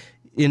being the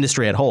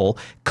industry at whole,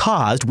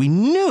 caused. We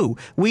knew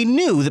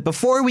that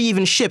before we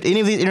even shipped any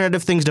of these Internet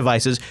of Things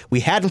devices,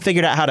 we hadn't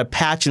figured out how to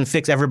patch and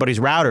fix everybody's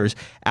routers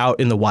out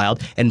in the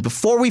wild. And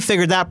before we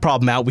figured that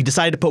problem out, we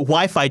decided to put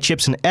Wi-Fi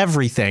chips in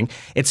everything.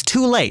 It's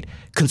too late.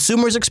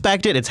 Consumers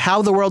expect it. It's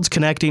how the world's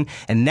connecting.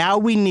 And now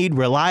we need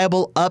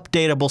reliable,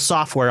 updatable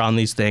software on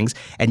these things.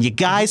 And you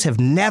guys have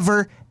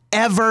never,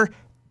 ever,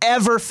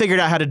 ever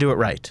figured out how to do it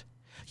right.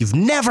 You've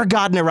never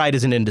gotten it right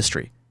as an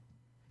industry.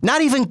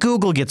 Not even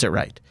Google gets it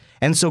right.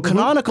 And so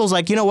Canonical's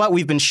like, you know what?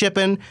 We've been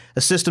shipping a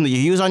system that you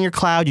use on your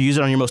cloud, you use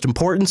it on your most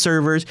important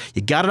servers,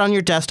 you got it on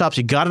your desktops,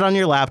 you got it on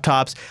your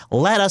laptops.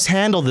 Let us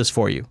handle this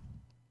for you.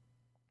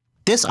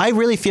 This, I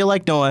really feel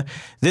like, Noah,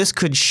 this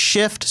could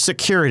shift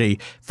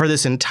security for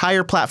this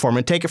entire platform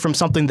and take it from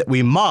something that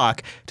we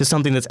mock to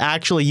something that's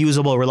actually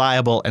usable,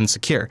 reliable, and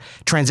secure.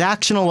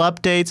 Transactional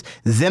updates,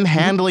 them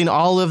handling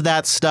all of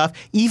that stuff,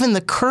 even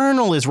the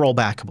kernel is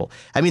rollbackable.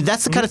 I mean,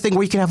 that's the kind of thing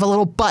where you can have a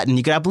little button.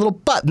 You can have a little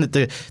button that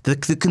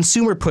the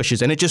consumer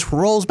pushes, and it just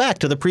rolls back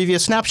to the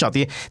previous snapshot.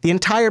 The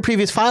entire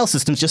previous file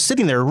system's just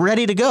sitting there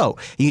ready to go.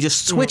 You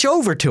just switch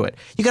over to it.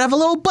 You can have a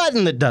little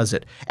button that does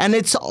it, and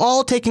it's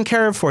all taken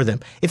care of for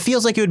them. It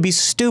feels like it would be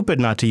stupid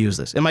not to use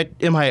this. Am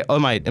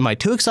I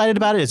too excited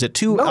about it? Is it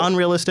too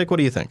unrealistic? What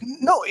do you think?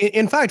 No,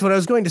 in fact, what I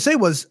was going to say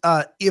was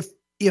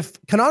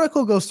if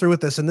Canonical goes through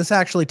with this and this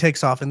actually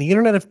takes off and the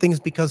Internet of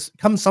Things becomes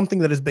something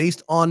that is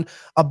based on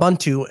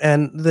Ubuntu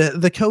and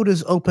the code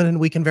is open and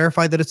we can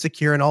verify that it's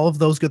secure and all of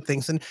those good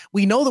things, and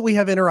we know that we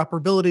have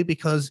interoperability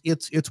because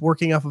it's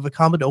working off of a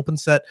common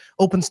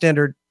open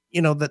standard,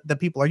 you know, that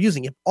people are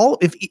using.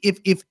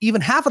 If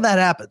even half of that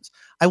happens,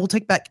 I will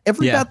take back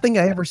every bad thing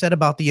I ever said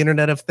about the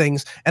Internet of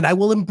Things, and I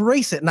will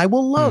embrace it, and I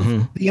will love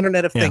the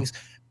Internet of Things,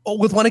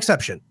 with one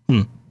exception.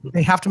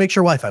 They have to make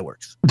sure Wi-Fi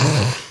works.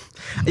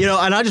 You know,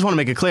 and I just want to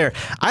make it clear,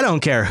 I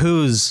don't care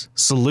whose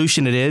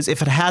solution it is.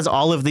 If it has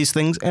all of these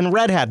things and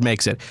Red Hat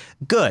makes it,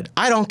 good.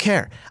 I don't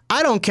care.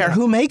 I don't care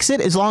who makes it,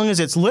 as long as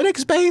it's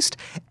Linux-based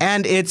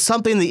and it's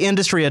something the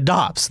industry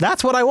adopts.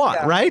 That's what I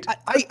want, right?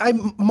 I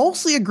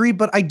mostly agree,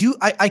 but I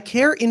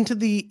care to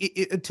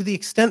the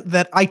extent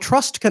that I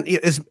trust,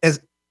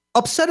 as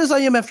upset as I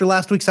am after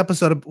last week's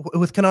episode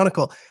with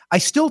Canonical, I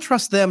still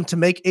trust them to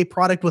make a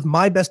product with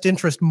my best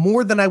interest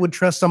more than I would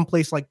trust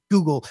someplace like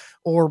Google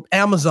or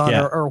Amazon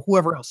or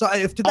whoever else. So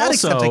to that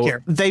extent, I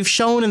care. They've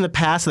shown in the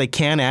past they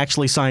can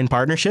actually sign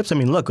partnerships. I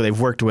mean, look, they've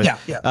worked with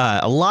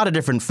a lot of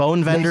different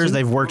phone vendors.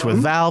 They've worked with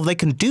Valve. They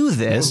can do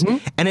this,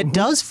 and it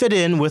does fit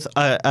in with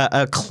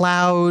a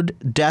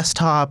cloud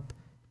desktop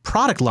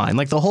product line.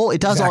 Like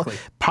it does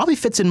probably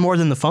fits in more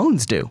than the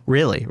phones do,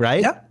 really,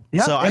 right? Yeah.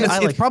 Yeah, So and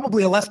I it's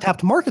probably a less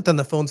tapped market than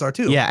the phones are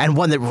too. Yeah, and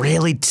one that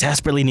really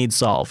desperately needs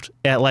solved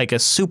at like a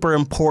super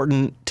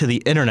important to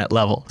the internet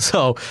level.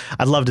 So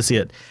I'd love to see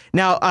it.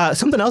 Now,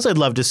 something else I'd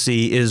love to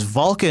see is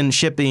Vulkan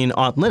shipping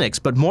on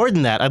Linux. But more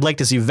than that, I'd like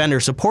to see vendor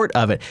support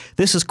of it.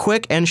 This is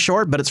quick and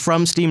short, but it's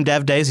from Steam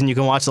Dev Days, and you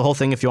can watch the whole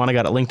thing if you want. I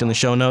got it linked in the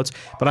show notes.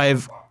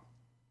 But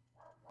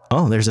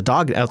oh, there's a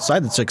dog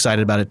outside that's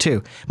excited about it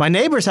too. My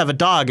neighbors have a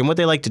dog, and what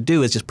they like to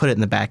do is just put it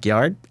in the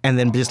backyard and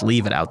then just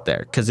leave it out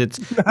there because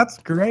That's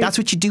great. That's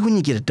what you do when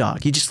you get a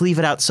dog. You just leave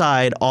it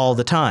outside all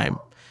the time.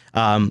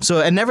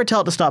 And never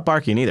tell it to stop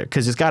barking either,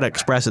 because it's got to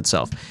express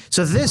itself.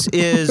 So this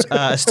is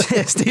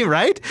Steve,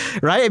 right?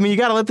 I mean, you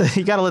gotta let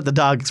the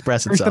dog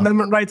express itself. First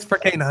Amendment rights for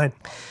K9.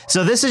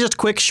 So this is just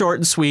quick, short,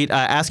 and sweet,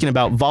 asking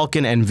about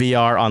Vulkan and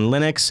VR on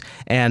Linux,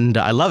 and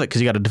I love it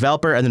because you got a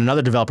developer and then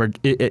another developer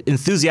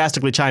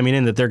enthusiastically chiming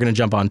in that they're going to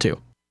jump on too.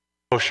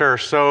 Oh, sure.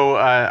 So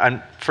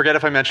I forget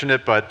if I mentioned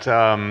it, but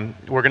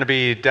we're going to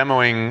be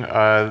demoing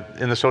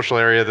in the social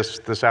area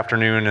this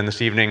afternoon and this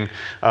evening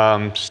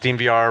Steam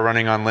VR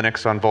running on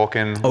Linux on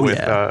Vulkan with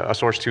a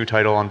Source 2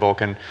 title on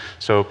Vulkan.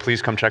 So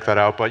please come check that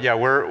out. But yeah,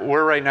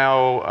 we're right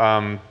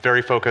now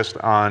very focused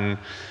on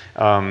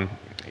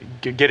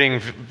getting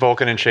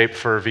Vulkan in shape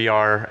for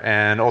VR,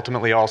 and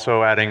ultimately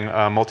also adding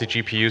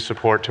multi-GPU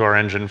support to our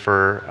engine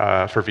for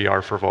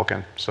VR for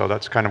Vulkan. So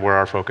that's kind of where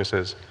our focus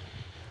is.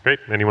 Great.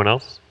 Anyone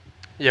else?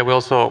 Yeah, we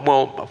also,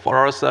 well,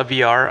 for us,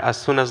 VR, as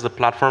soon as the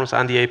platforms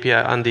and the API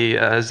and the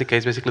SDK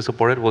is basically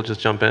supported, we'll just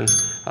jump in,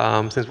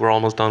 since we're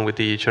almost done with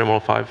the Cherry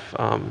 5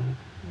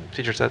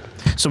 feature set.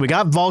 So we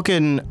got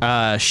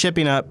Vulkan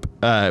shipping up.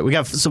 We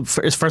got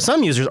for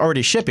some users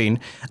already shipping,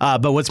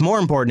 but what's more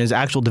important is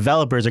actual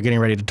developers are getting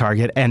ready to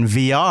target, and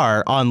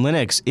VR on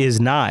Linux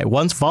is nigh.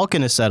 Once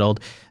Vulkan is settled,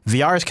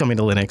 VR is coming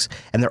to Linux,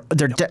 and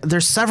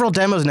there's several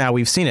demos now.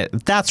 We've seen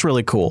it. That's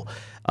really cool.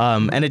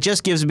 And it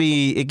just gives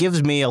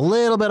me a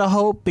little bit of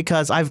hope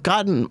because I've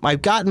gotten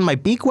my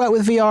beak wet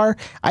with VR.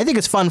 I think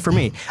it's fun for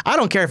me. I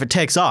don't care if it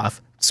takes off.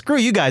 Screw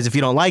you guys if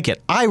you don't like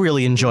it. I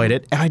really enjoyed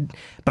it, I'm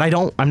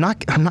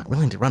not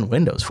willing to run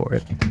Windows for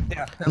it.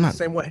 Yeah, I'm the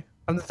same way.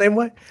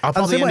 I'll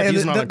probably end up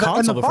using it on a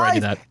console before I do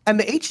that. And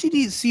the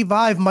HTC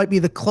Vive might be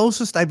the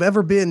closest I've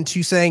ever been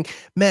to saying,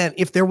 man,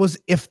 if there was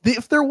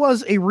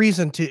a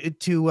reason to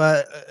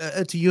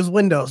use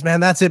Windows,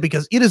 man, that's it,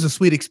 because it is a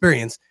sweet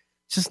experience.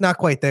 It's just not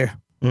quite there.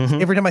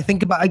 Mm-hmm. Every time I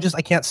think about I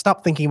can't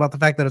stop thinking about the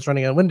fact that it's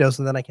running on Windows,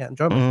 and then I can't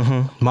enjoy it.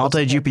 Mm-hmm.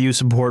 Multi-GPU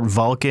support,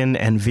 Vulkan,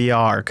 and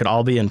VR could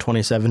all be in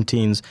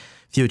 2017's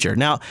future.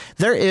 Now,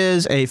 there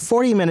is a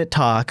 40-minute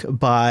talk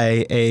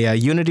by a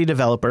Unity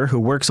developer who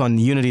works on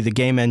Unity, the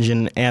game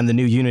engine, and the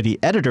new Unity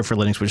editor for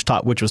Linux,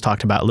 which was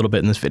talked about a little bit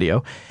in this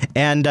video.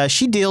 And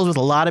she deals with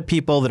a lot of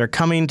people that are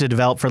coming to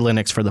develop for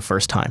Linux for the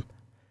first time.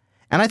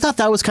 And I thought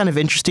that was kind of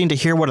interesting to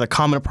hear what are the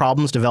common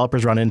problems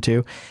developers run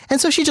into.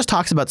 And so she just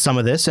talks about some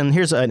of this, and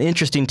here's an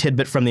interesting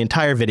tidbit from the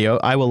entire video.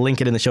 I will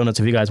link it in the show notes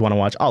if you guys want to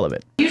watch all of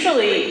it.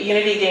 Usually,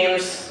 Unity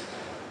games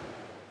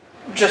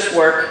just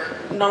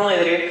work. Normally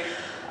they do.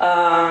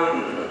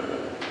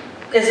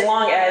 As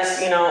long as,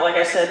 like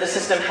I said, the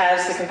system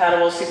has the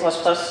compatible C++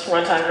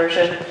 runtime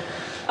version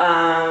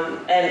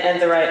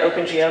and the right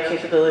OpenGL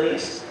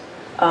capabilities.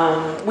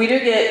 We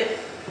do get,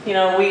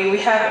 we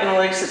have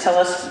analytics that tell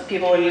us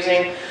people are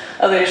using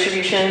other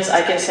distributions.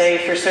 I can say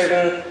for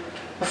certain,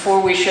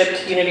 before we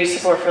shipped Unity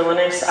support for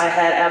Linux, I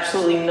had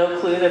absolutely no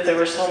clue that there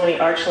were so many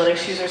Arch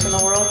Linux users in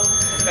the world.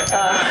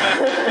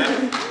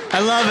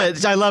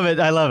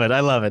 I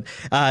love it.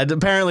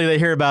 Apparently, they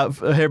hear about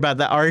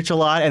the Arch a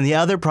lot, and the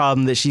other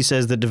problem that she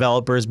says the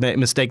developers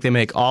mistake they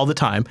make all the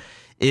time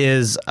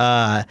is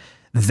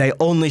they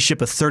only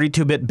ship a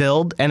 32-bit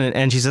build,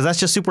 and she says that's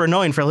just super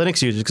annoying for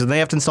Linux users because they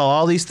have to install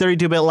all these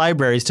 32-bit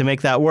libraries to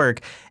make that work,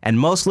 and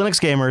most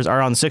Linux gamers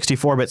are on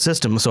 64-bit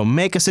systems, so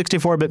make a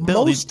 64-bit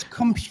build. Most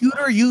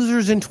computer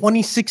users in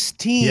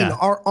 2016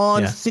 are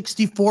on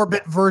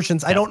 64-bit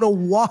versions. I don't know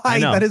why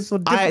that is so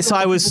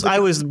difficult. I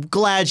was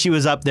glad she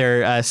was up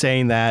there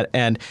saying that,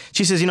 and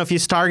she says, if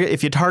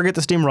you target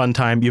the Steam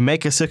runtime, you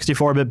make a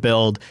 64-bit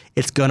build,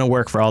 it's gonna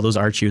work for all those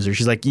Arch users.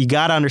 She's like, you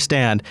gotta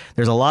understand,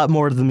 there's a lot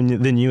more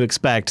than you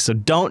expect. So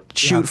don't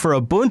shoot for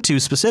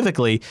Ubuntu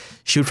specifically.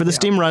 Shoot for the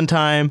Steam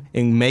runtime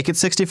and make it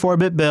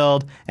 64-bit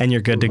build, and you're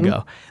good to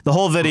go. The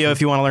whole video,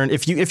 if you want to learn,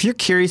 if you're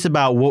curious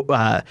about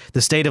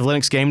the state of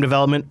Linux game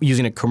development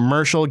using a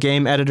commercial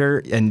game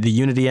editor and the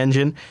Unity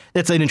engine,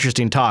 it's an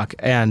interesting talk,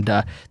 and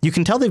you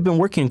can tell they've been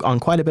working on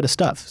quite a bit of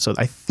stuff. So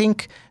I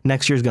think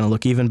next year's going to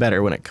look even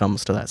better when it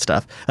comes to that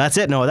stuff. That's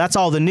it, Noah. That's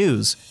all the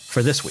news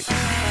for this week.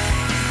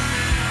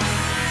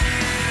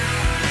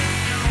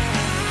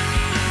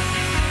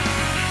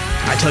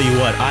 I tell you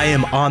what, I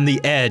am on the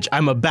edge.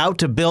 I'm about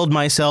to build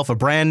myself a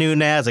brand new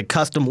NAS, a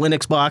custom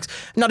Linux box.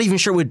 I'm not even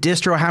sure what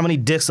distro, how many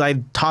disks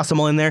I'd toss them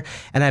all in there.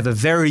 And I have a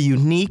very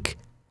unique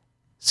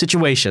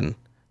situation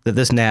that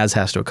this NAS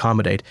has to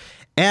accommodate.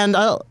 And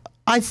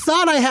I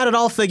thought I had it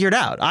all figured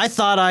out. I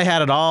thought I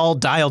had it all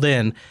dialed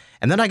in.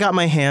 And then I got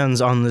my hands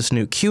on this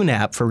new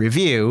QNAP for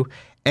review,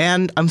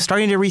 And I'm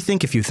starting to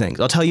rethink a few things.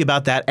 I'll tell you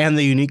about that and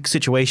the unique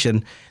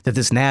situation that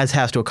this NAS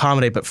has to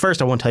accommodate. But first,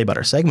 I want to tell you about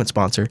our segment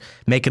sponsor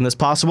making this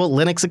possible,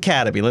 Linux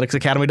Academy.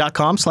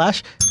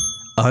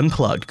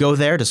 linuxacademy.com/unplugged. Go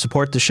there to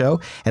support the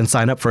show and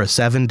sign up for a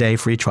 7-day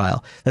free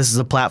trial. This is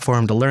a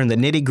platform to learn the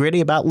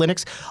nitty-gritty about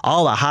Linux,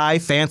 all the high,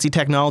 fancy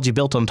technology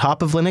built on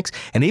top of Linux,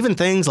 and even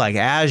things like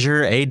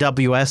Azure,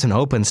 AWS, and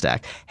OpenStack.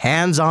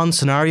 Hands-on,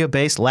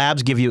 scenario-based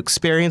labs give you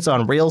experience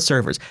on real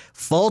servers.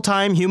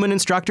 Full-time human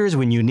instructors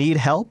when you need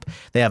help.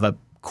 They have a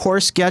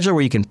course schedule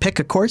where you can pick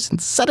a course and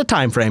set a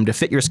time frame to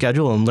fit your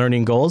schedule and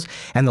learning goals.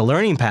 And the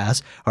Learning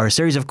Pass are a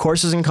series of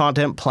courses and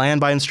content planned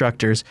by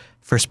instructors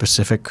for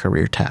specific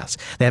career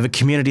tasks. They have a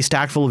community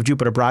stacked full of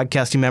Jupiter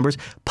Broadcasting members,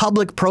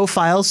 public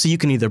profiles so you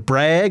can either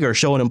brag or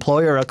show an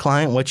employer or a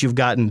client what you've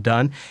gotten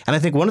done. And I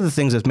think one of the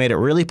things that's made it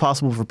really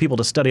possible for people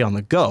to study on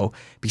the go,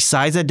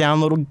 besides the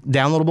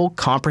downloadable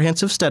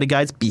comprehensive study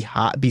guides,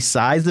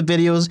 besides the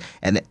videos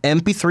and the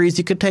MP3s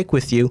you could take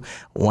with you,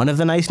 one of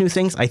the nice new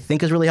things I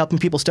think is really helping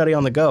people study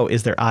on the go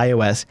is their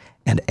iOS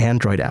and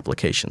Android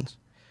applications.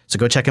 So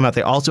go check them out.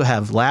 They also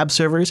have lab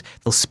servers.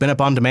 They'll spin up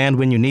on demand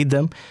when you need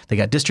them. They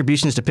got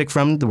distributions to pick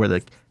from where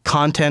the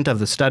content of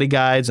the study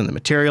guides and the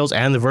materials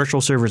and the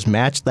virtual servers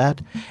match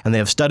that. And they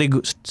have study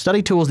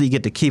tools that you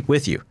get to keep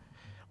with you.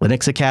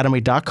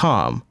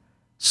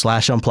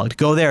 linuxacademy.com/unplugged.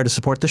 Go there to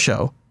support the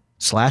show,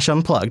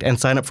 /unplugged, and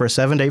sign up for a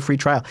 7-day free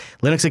trial.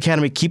 Linux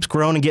Academy keeps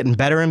growing and getting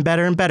better and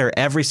better and better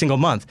every single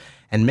month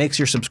and makes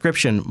your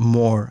subscription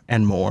more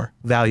and more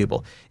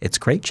valuable. It's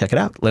great. Check it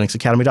out.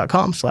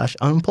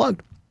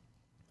 linuxacademy.com/unplugged.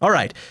 All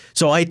right,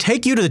 so I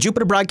take you to the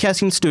Jupiter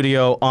Broadcasting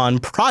Studio on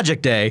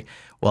Project Day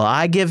while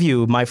I give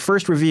you my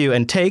first review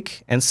and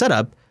take and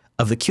setup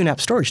of the QNAP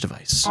storage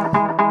device.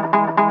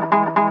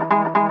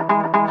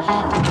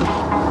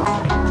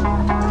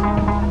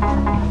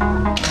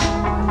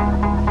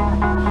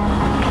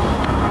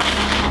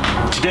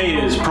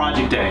 Today is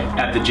Project Day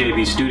at the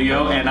JB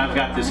Studio, and I've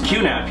got this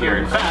QNAP here.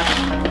 In fact,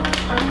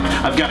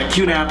 I've got a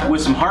QNAP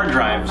with some hard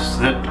drives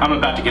that I'm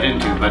about to get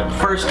into, but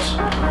first,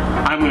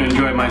 I'm going to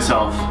enjoy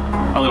myself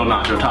a little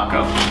nacho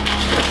taco.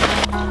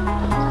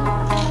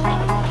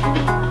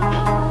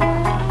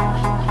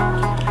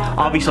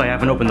 Obviously, I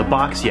haven't opened the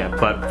box yet,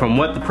 but from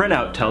what the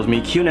printout tells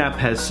me, QNAP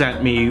has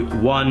sent me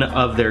one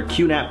of their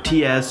QNAP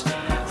TS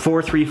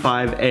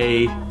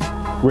 435A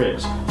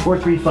ribs.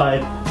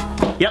 435.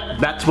 Yep,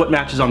 that's what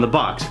matches on the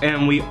box.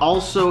 And we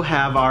also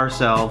have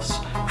ourselves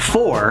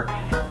 4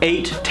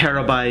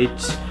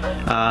 8-terabyte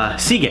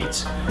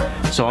Seagates.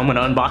 So I'm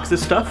gonna unbox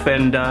this stuff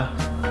and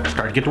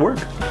start to get to work.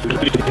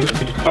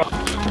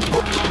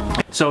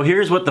 So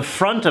here's what the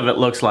front of it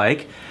looks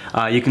like.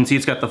 You can see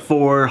it's got the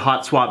 4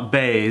 hot swap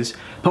bays.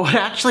 But what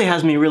actually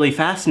has me really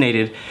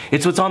fascinated,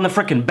 it's what's on the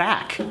frickin'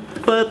 back.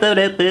 Look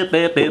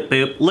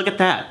at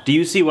that. Do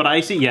you see what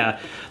I see? Yeah,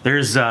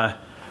 there's some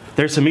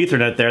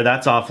Ethernet there.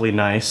 That's awfully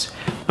nice.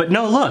 But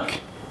no, look.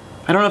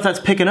 I don't know if that's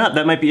picking up.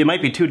 It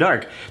might be too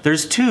dark.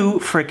 There's 2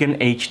 frickin'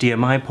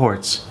 HDMI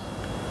ports.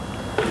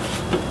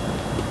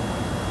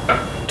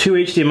 2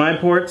 HDMI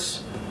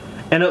ports,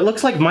 and it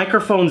looks like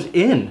microphones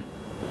in.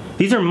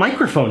 These are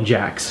microphone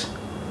jacks.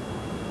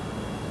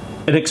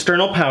 An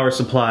external power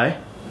supply.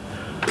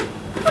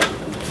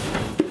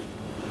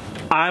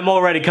 I'm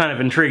already kind of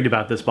intrigued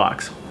about this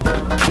box.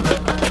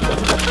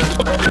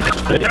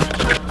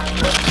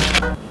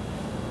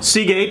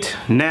 Seagate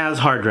NAS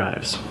hard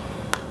drives.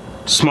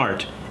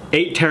 Smart.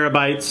 8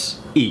 terabytes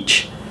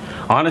each.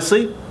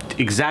 Honestly,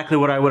 exactly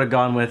what I would have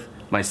gone with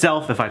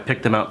myself if I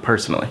picked them out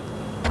personally.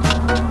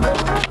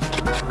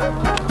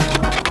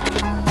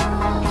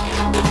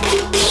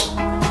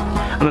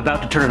 I'm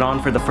about to turn it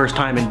on for the first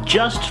time, and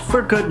just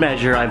for good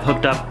measure, I've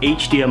hooked up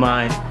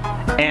HDMI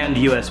and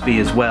USB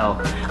as well.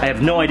 I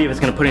have no idea if it's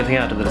going to put anything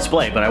out to the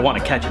display, but I want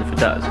to catch it if it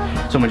does. So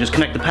I'm going to just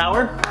connect the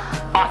power,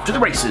 off to the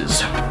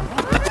races.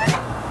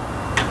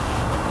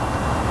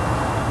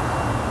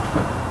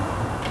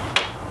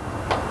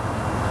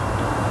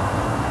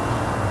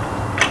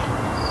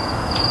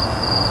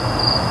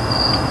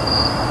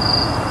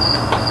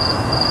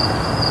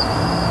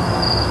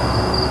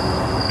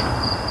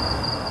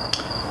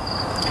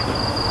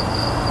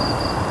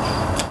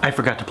 I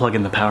forgot to plug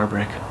in the power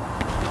brick.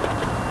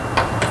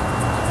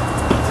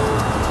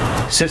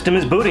 System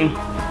is booting.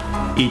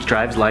 Each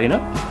drive's lighting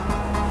up.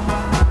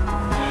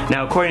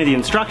 Now, according to the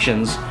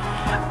instructions,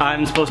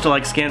 I'm supposed to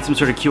like scan some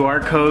sort of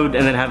QR code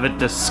and then have it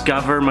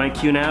discover my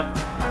QNAP.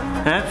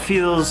 That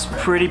feels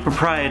pretty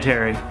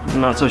proprietary. I'm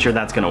not so sure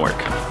that's gonna work.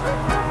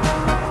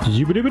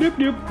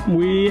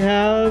 We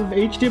have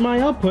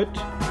HDMI output,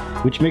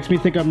 which makes me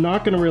think I'm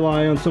not gonna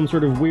rely on some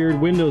sort of weird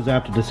Windows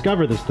app to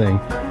discover this thing.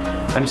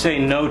 I'm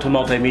saying no to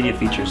multimedia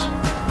features.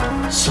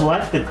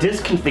 Select the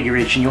disk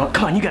configuration you want.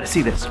 Come on, you gotta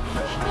see this.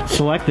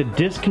 Select the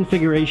disk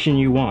configuration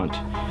you want.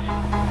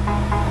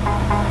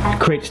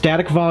 Create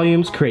static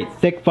volumes, create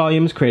thick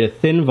volumes, create a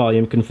thin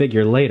volume,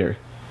 configure later.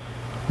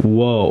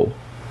 Whoa.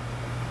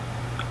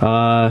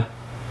 I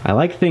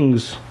like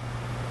things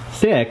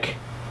thick.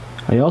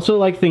 I also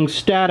like things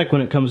static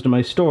when it comes to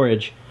my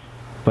storage,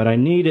 but I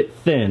need it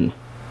thin.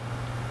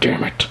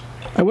 damn it.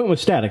 I went with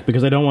static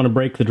because I don't want to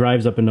break the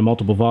drives up into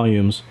multiple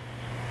volumes.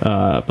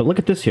 But look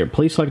at this here.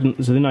 Please select,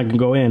 so then I can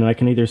go in and I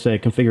can either say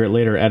configure it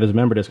later or add as a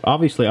member disk.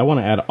 Obviously, I want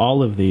to add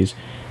all of these.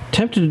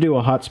 Tempted to do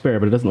a hot spare,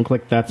 but it doesn't look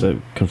like that's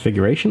a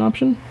configuration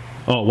option.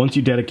 Oh, once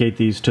you dedicate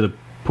these to the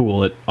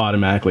pool, it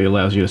automatically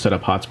allows you to set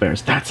up hot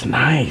spares. That's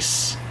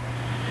nice.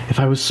 If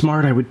I was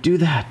smart, I would do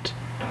that.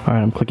 All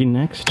right, I'm clicking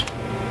next.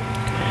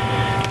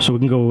 So we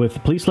can go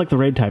with, please select the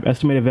RAID type.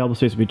 Estimated available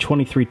space would be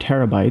 23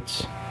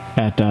 terabytes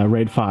at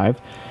RAID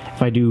 5.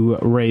 If I do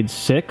RAID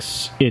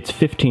 6, it's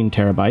 15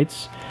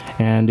 terabytes.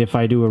 And if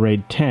I do a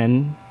RAID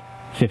 10,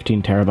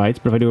 15 terabytes.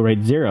 But if I do a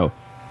RAID 0,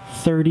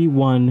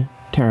 31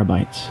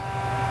 terabytes.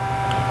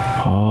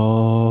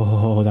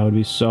 Oh, that would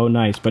be so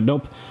nice. But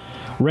nope,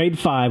 RAID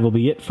 5 will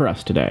be it for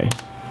us today.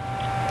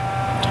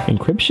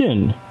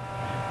 Encryption.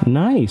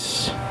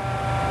 Nice.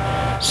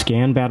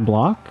 Scan bad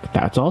block.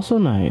 That's also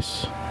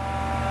nice.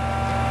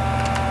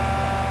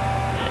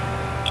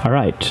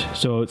 Alright,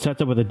 so it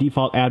sets up with a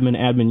default admin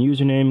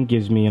username,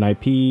 gives me an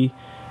IP,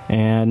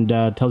 and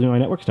tells me my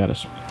network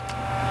status.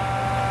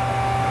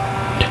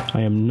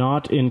 I am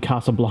not in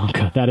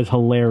Casablanca. That is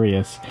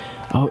hilarious.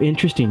 Oh,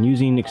 interesting,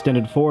 using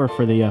extended 4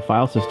 for the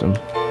file system.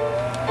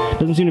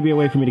 Doesn't seem to be a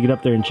way for me to get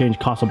up there and change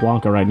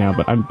Casablanca right now,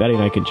 but I'm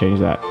betting I can change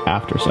that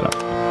after setup.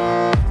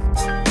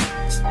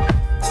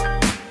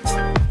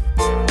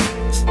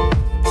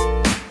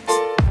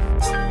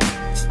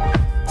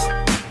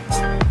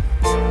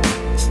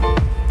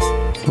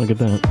 Look at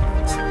that.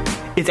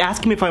 It's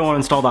asking me if I want to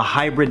install the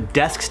hybrid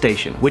desk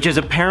station, which is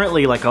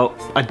apparently like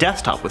a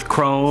desktop with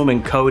Chrome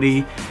and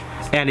Kodi,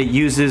 and it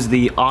uses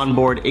the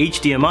onboard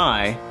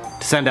HDMI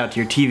to send out to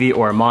your TV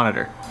or a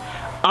monitor.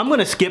 I'm going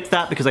to skip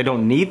that because I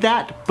don't need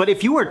that, but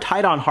if you were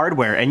tight on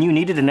hardware and you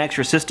needed an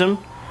extra system,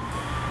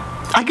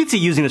 I could see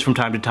using this from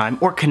time to time,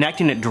 or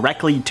connecting it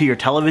directly to your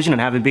television and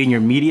have it be in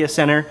your media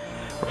center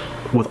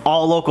with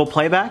all local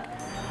playback.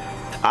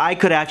 I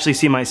could actually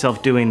see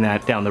myself doing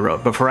that down the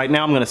road, but for right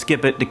now I'm going to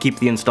skip it to keep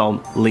the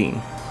install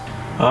lean.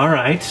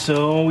 Alright,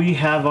 so we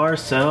have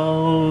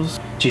ourselves,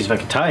 geez, if I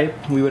could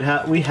type,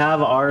 we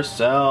have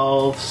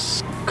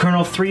ourselves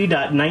kernel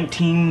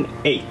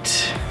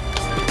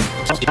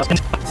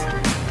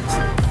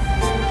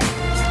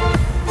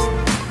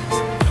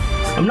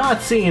 3.19.8. I'm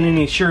not seeing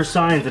any sure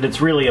signs that it's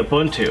really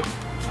Ubuntu.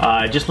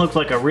 It just looks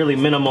like a really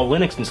minimal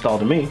Linux install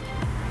to me.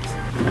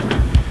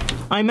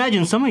 I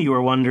imagine some of you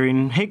are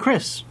wondering, hey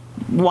Chris,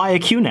 why a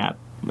QNAP?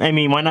 I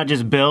mean, why not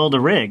just build a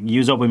rig?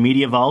 Use Open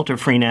Media Vault or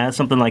FreeNAS,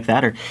 something like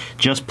that, or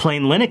just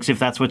plain Linux if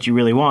that's what you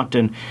really want.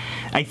 And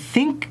I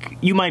think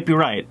you might be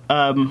right.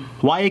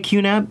 Why a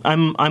QNAP?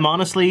 I'm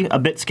honestly a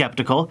bit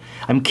skeptical.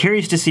 I'm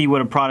curious to see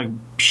what a product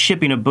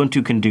shipping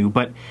Ubuntu can do,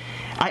 but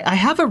I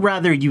have a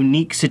rather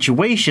unique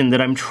situation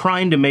that I'm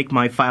trying to make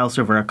my file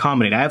server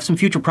accommodate. I have some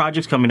future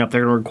projects coming up that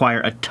are going to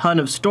require a ton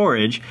of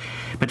storage,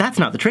 but that's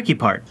not the tricky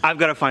part. I've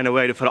got to find a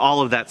way to put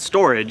all of that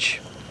storage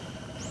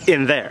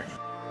in there.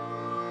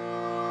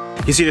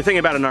 You see, the thing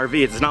about an RV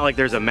is it's not like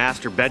there's a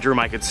master bedroom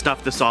I could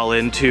stuff this all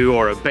into,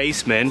 or a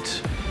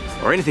basement,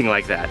 or anything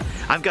like that.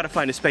 I've got to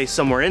find a space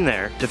somewhere in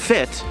there to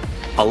fit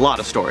a lot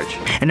of storage.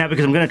 And now,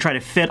 because I'm going to try to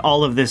fit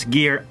all of this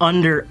gear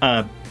under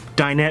a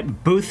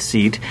dinette booth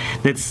seat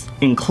that's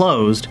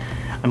enclosed,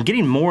 I'm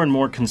getting more and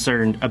more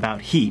concerned about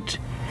heat.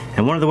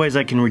 And one of the ways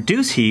I can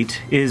reduce heat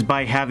is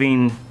by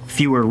having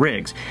fewer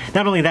rigs.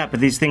 Not only that, but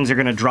these things are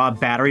going to draw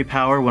battery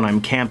power when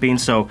I'm camping,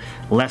 so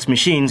less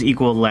machines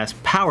equal less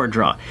power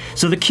draw.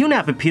 So the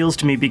QNAP appeals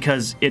to me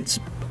because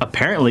it's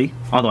apparently,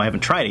 although I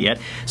haven't tried it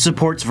yet,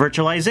 supports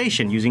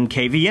virtualization using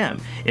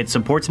KVM. It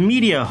supports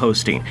media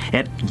hosting.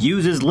 It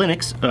uses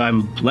Linux.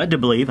 I'm led to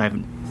believe, I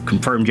haven't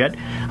confirmed yet,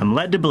 I'm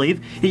led to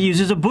believe it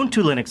uses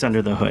Ubuntu Linux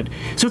under the hood.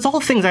 So it's all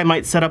things I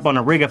might set up on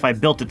a rig if I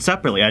built it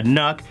separately. A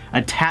NUC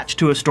attached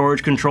to a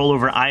storage control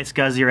over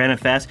iSCSI or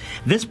NFS.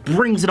 This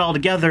brings it all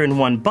together in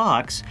one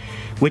box,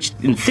 which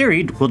in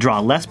theory will draw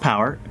less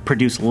power,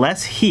 produce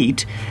less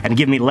heat, and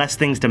give me less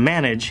things to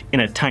manage in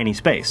a tiny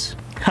space.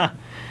 Ha!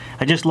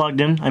 I just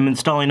logged in, I'm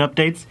installing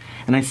updates,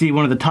 and I see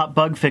one of the top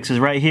bug fixes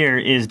right here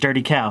is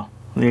Dirty Cow.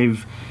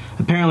 They've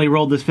apparently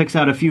rolled this fix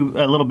out a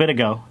little bit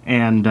ago,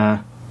 and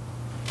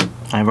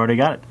I've already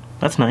got it.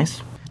 That's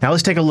nice. Now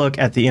let's take a look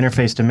at the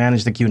interface to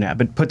manage the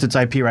QNAP. It puts its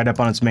IP right up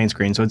on its main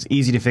screen, so it's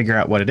easy to figure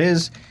out what it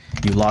is.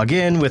 You log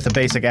in with the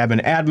basic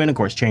admin, of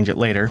course change it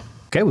later.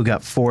 Okay, we've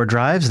got 4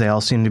 drives. They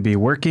all seem to be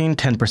working.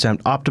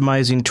 10%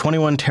 optimizing,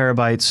 21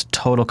 terabytes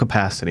total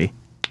capacity.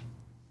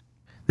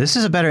 This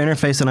is a better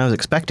interface than I was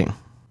expecting.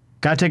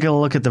 Gotta take a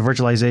look at the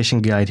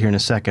virtualization guide here in a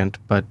second,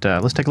 but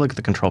let's take a look at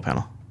the control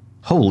panel.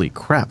 Holy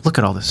crap, look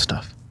at all this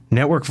stuff.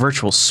 Network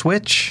virtual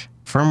switch,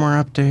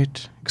 firmware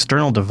update,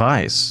 external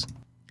device,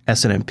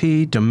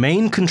 SNMP,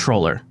 domain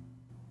controller,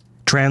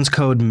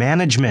 transcode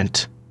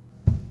management.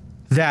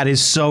 That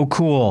is so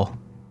cool.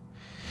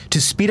 To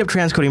speed up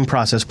transcoding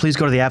process, please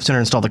go to the App Center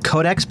and install the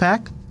Codex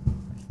pack.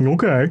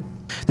 Okay.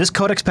 This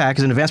Codex pack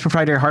is an advanced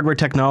proprietary hardware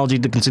technology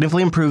that can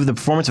significantly improve the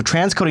performance of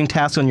transcoding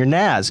tasks on your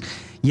NAS.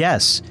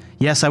 Yes,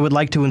 I would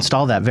like to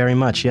install that very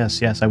much.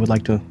 Yes, I would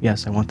like to.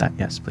 Yes, I want that.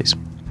 Yes, please.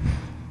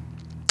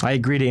 I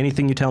agree to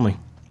anything you tell me.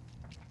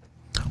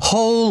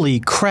 Holy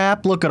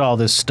crap, look at all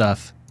this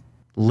stuff.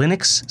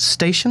 Linux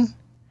Station?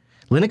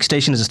 Linux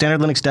Station is a standard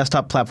Linux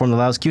desktop platform that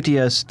allows you to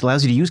use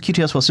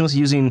QTS while seamlessly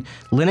using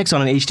Linux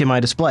on an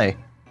HDMI display.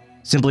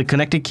 Simply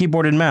connect a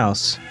keyboard and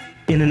mouse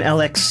in an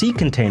LXC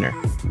container.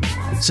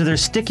 So they're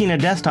sticking a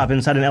desktop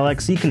inside an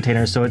LXC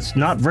container, so it's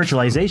not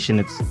virtualization,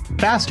 it's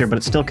faster, but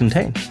it's still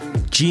contained.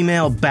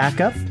 Gmail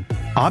backup,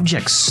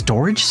 object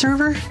storage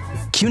server?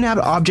 QNAP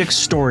Object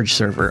Storage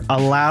Server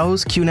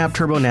allows QNAP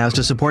Turbo NAS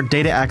to support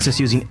data access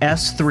using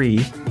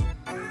S3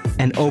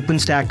 and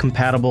OpenStack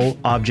compatible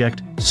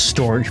object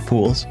storage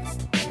pools.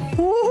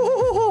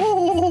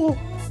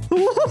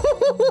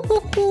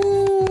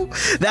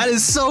 That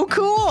is so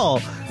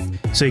cool!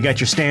 So you got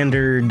your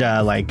standard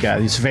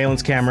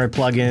surveillance camera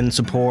plugin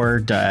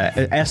support,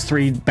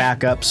 S3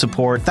 backup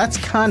support. That's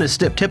kind of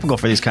typical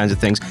for these kinds of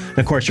things. And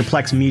of course, your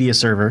Plex media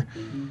server.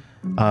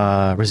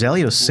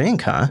 Rosalio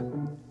Sync, huh?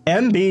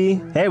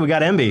 MB. Hey, we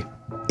got MB.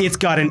 It's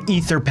got an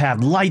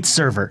Etherpad Lite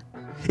server.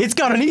 It's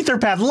got an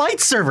Etherpad Lite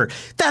server.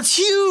 That's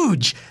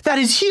huge. That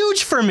is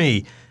huge for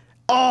me.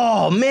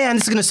 Oh, man,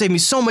 this is going to save me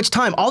so much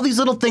time. All these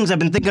little things I've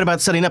been thinking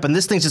about setting up, and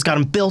this thing's just got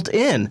them built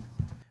in.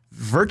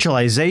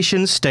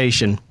 Virtualization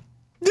Station.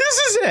 This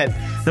is it.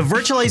 The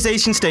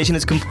Virtualization Station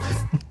is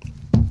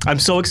I'm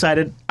so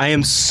excited. I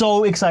am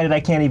so excited I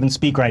can't even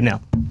speak right now.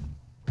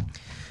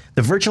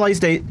 The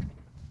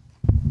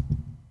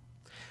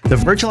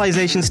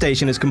Virtualization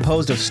Station is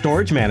composed of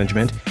storage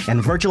management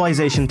and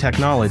virtualization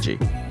technology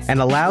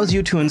and allows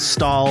you to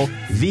install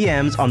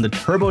VMs on the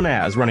Turbo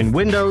NAS running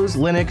Windows,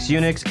 Linux,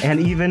 Unix, and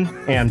even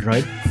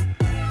Android.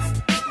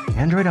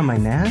 Android on my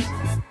NAS?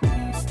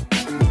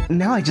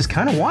 Now I just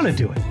kind of want to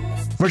do it.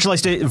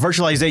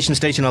 Virtualization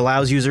Station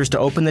allows users to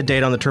open the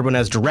data on the Turbo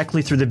NAS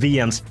directly through the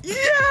VMs.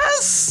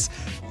 Yes!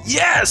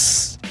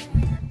 Yes!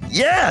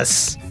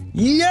 Yes!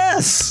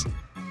 Yes!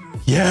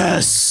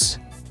 Yes!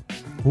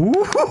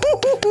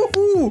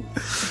 Ooh.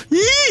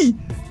 Yee!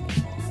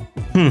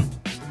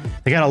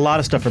 They got a lot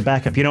of stuff for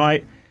backup. You know,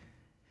 I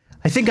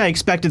think I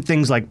expected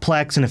things like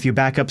Plex and a few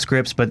backup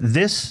scripts, but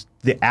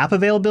the app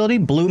availability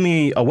blew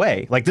me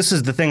away. Like, this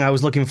is the thing I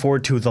was looking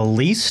forward to the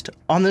least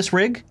on this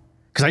rig,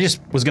 because I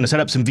just was going to set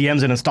up some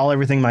VMs and install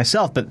everything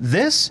myself. But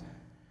this,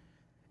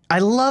 I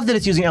love that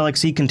it's using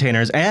LXC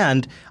containers,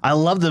 and I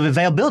love the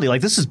availability.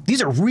 Like,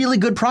 these are really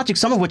good projects,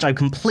 some of which I've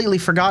completely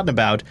forgotten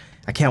about.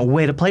 I can't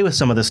wait to play with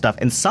some of this stuff.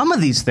 And some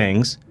of these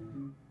things,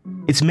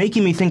 it's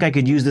making me think I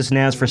could use this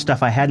NAS for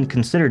stuff I hadn't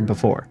considered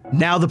before.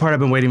 Now the part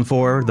I've been waiting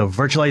for, the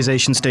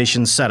Virtualization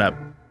Station setup.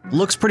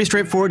 Looks pretty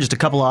straightforward, just a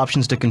couple of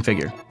options to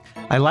configure.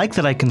 I like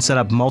that I can set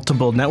up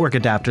multiple network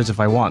adapters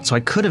if I want, so I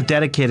could have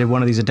dedicated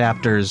one of these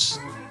adapters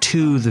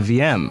to the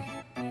VM.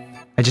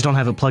 I just don't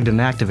have it plugged in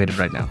and activated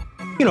right now.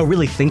 You know,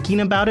 really thinking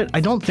about it, I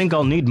don't think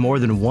I'll need more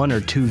than 1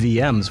 or 2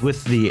 VMs.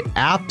 With the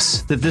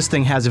apps that this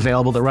thing has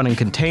available that run in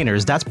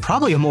containers, that's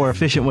probably a more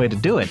efficient way to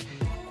do it.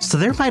 So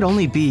there might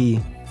only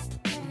be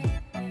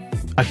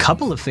a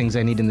couple of things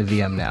I need in the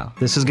VM now.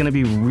 This is going to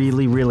be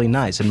really, really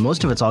nice, and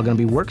most of it's all going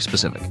to be work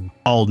specific.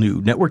 All new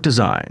network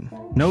design.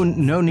 No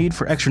need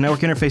for extra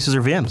network interfaces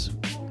or VMs.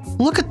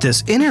 Look at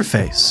this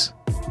interface.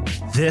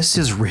 This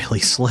is really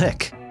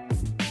slick.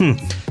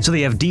 So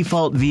they have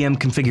default VM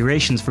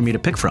configurations for me to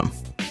pick from.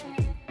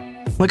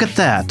 Look at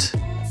that.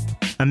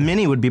 A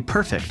mini would be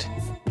perfect.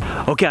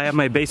 Okay, I have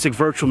my basic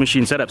virtual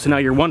machine set up, so now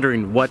you're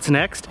wondering, what's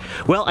next?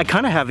 Well, I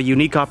kind of have a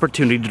unique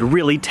opportunity to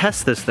really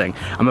test this thing.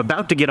 I'm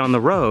about to get on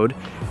the road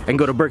and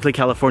go to Berkeley,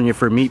 California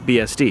for Meet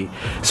BSD.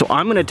 So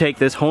I'm going to take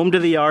this home to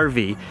the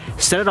RV,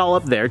 set it all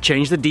up there,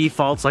 change the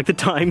defaults like the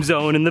time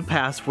zone and the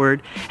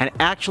password, and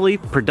actually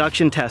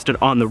production test it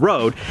on the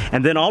road,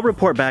 and then I'll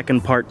report back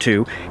in part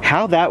 2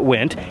 how that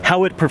went,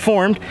 how it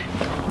performed,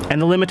 and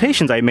the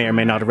limitations I may or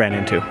may not have ran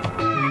into.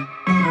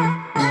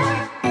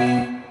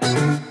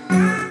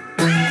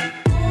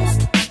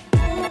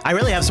 I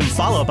really have some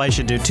follow-up I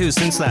should do too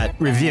since that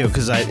review,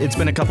 because it's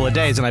been a couple of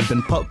days and I've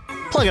been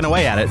plugging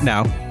away at it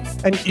now.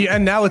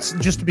 And now it's,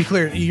 just to be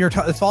clear, your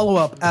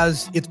follow-up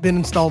as it's been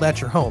installed at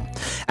your home.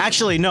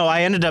 Actually, no,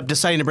 I ended up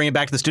deciding to bring it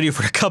back to the studio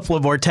for a couple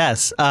of more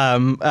tests,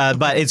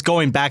 but it's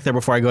going back there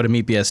before I go to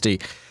Meet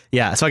BSD.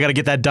 Yeah, so I got to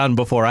get that done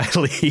before I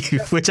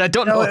leave, which I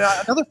don't know.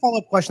 Another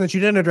follow-up question that you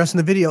didn't address in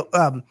the video.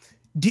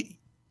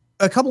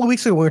 A couple of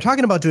weeks ago, when we were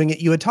talking about doing it,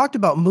 you had talked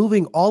about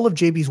moving all of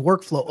JB's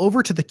workflow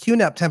over to the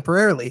QNAP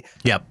temporarily.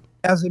 Yep.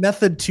 As a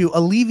method to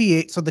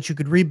alleviate so that you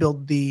could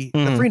rebuild the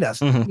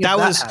FreeNAS.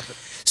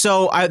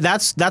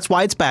 That's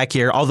why it's back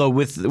here. Although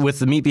with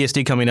the Meet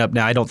BSD coming up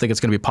now, I don't think it's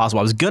going to be possible.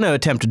 I was going to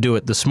attempt to do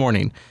it this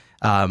morning,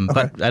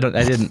 but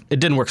it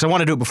didn't work. So I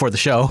want to do it before the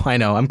show. I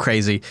know I'm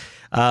crazy,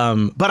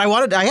 but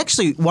I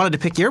actually wanted to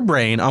pick your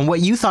brain on what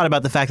you thought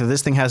about the fact that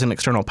this thing has an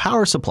external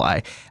power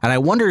supply, and I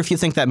wonder if you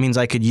think that means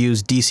I could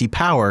use DC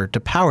power to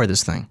power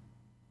this thing.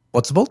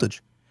 What's the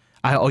voltage?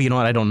 Oh, you know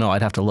what? I don't know.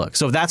 I'd have to look.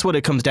 So if that's what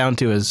it comes down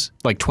to, is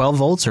like 12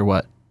 volts or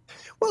what?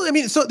 Well, I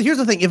mean, so here's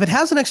the thing. If it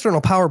has an external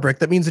power brick,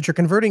 that means that you're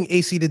converting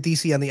AC to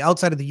DC on the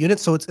outside of the unit.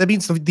 So that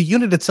means the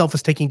unit itself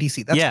is taking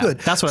DC. That's good.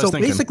 That's what I was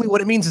thinking. So basically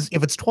what it means is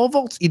if it's 12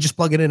 volts, you just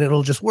plug it in and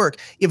it'll just work.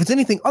 If it's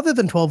anything other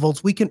than 12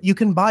 volts, you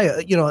can buy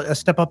a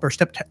step up or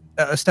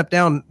a step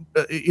down,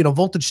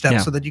 voltage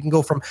step so that you can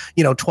go from,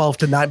 12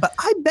 to 9. But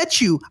I bet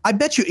you,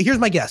 here's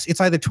my guess.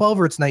 It's either 12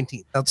 or it's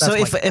 19. So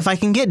if I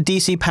can get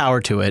DC power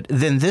to it,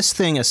 then this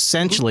thing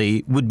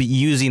essentially would be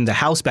using the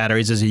house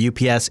batteries as a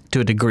UPS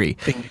to a degree.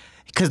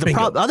 Because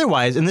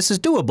otherwise, and this is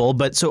doable,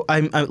 but so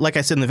I'm like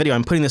I said in the video,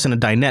 I'm putting this in a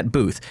dinette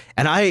booth,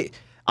 and I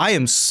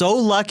am so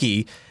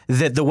lucky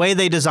that the way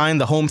they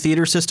designed the home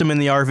theater system in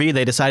the RV,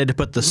 they decided to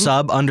put the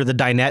sub under the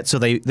dinette, so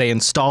they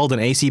installed an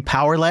AC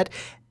power outlet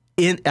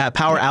inside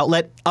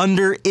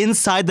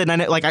the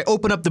dinette. Like I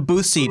open up the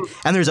booth seat,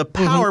 and there's a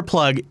power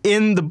plug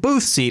in the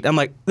booth seat. I'm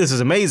like, this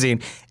is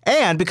amazing.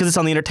 And because it's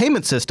on the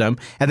entertainment system,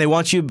 and they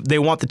want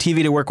the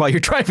TV to work while you're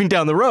driving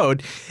down the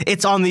road,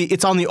 it's on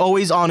the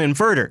always on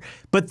inverter.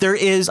 But there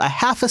is a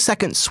half a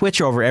second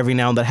switchover every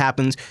now and that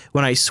happens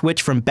when I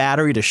switch from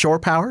battery to shore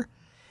power.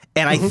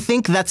 And I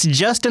think that's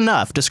just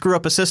enough to screw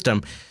up a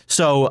system.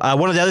 So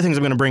one of the other things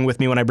I'm going to bring with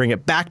me when I bring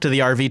it back to the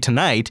RV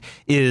tonight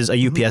is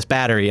a UPS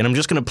battery. And I'm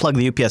just going to plug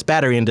the UPS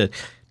battery into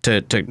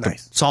to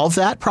solve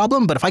that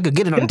problem. But if I could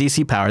get it on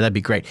DC power, that'd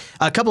be great.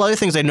 A couple other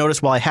things I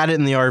noticed while I had it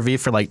in the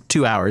RV for like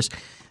 2 hours.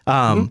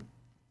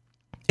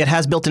 It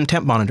has built-in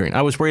temp monitoring.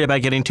 I was worried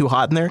about getting too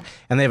hot in there,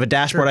 and they have a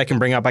dashboard I can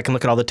bring up. I can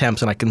look at all the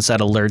temps, and I can set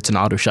alerts and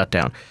auto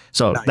shutdown.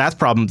 So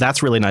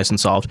that's really nice and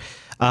solved.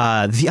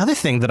 The other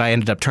thing that I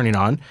ended up turning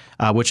on,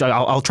 which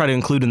I'll try to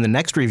include in the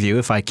next review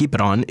if I keep it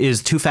on,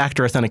 is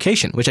two-factor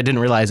authentication, which I didn't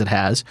realize it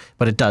has,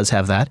 but it does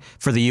have that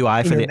for the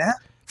UI for the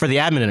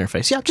admin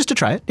interface. Yeah, just to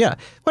try it. Yeah,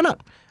 why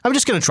not? I'm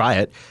just going to try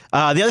it.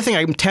 The other thing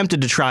I'm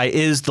tempted to try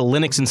is the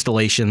Linux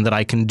installation that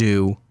I can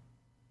do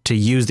to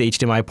use the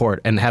HDMI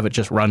port and have it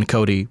just run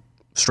Kodi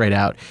straight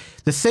out.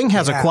 The thing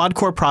has a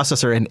quad-core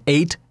processor and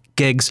 8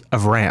 gigs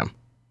of RAM.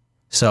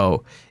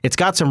 So it's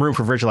got some room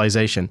for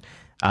virtualization.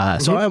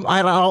 So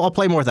I'll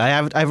play more with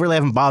that. I really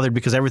haven't bothered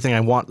because everything I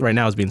want right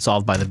now is being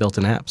solved by the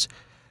built-in apps.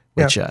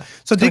 Which,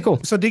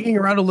 So digging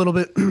around a little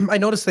bit, I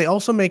noticed they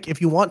also make, if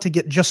you want to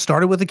get just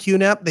started with a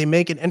QNAP, they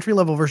make an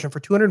entry-level version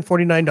for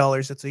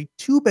 $249. It's a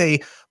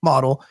 2-bay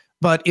model.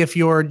 But if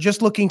you're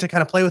just looking to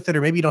kind of play with it,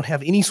 or maybe you don't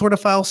have any sort of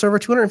file server,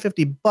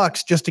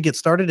 $250 just to get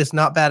started is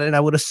not bad. And I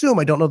would assume,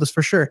 I don't know this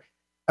for sure,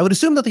 I would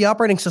assume that the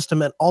operating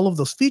system and all of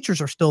those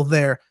features are still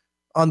there.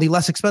 On the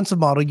less expensive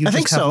model, you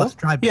just have less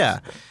drive bits. Yeah.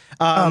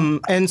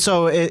 And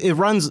so it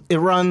runs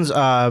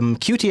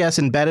QTS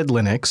embedded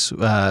Linux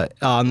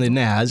on the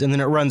NAS, and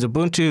then it runs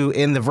Ubuntu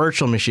in the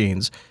virtual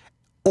machines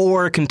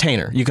or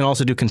container. You can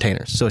also do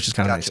containers, so it's just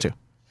kind of nice too.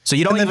 So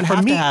you don't even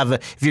have to have,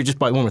 if you're just,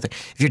 one more thing,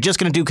 if you're just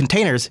going to do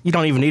containers, you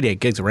don't even need 8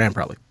 gigs of RAM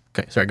probably.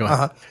 Okay, sorry, go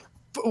ahead.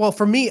 Well,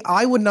 for me,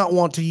 I would not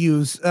want to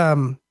use,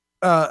 like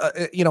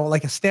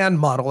a stand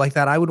model like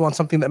that. I would want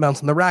something that mounts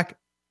in the rack.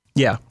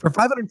 Yeah. For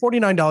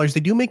 $549, they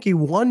do make a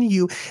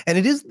 1U, and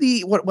it is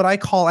the what I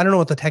call, I don't know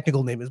what the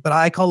technical name is, but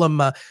I call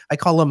them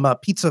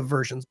pizza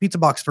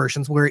box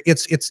versions, where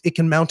it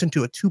can mount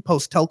into a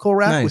 2-post telco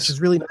rack, which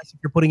is really nice if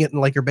you're putting it in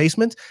like your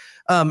basement.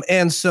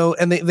 It's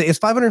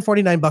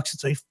 $549.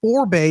 It's a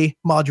 4-bay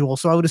module,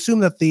 so I would assume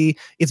that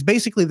it's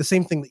basically the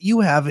same thing that you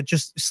have, it's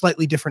just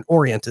slightly different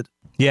oriented.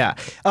 Yeah.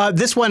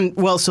 This one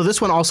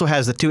also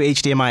has the 2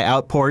 HDMI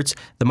out ports,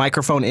 the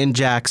microphone in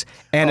jacks,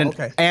 and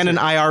an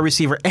IR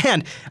receiver.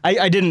 And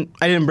I didn't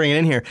bring it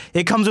in here.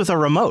 It comes with a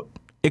remote.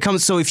 It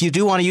comes, so if you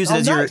do want to use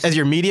it as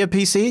your media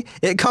PC,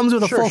 it comes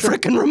with a full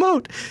freaking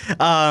remote.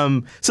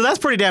 So that's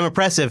pretty damn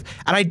impressive.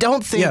 And I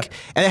don't think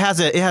and it has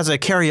a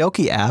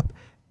karaoke app.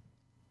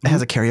 It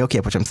has a karaoke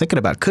app, which I'm thinking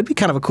about. Could be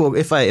kind of a cool,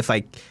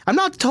 I'm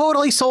not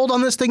totally sold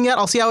on this thing yet.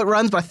 I'll see how it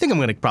runs, but I think I'm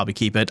going to probably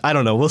keep it. I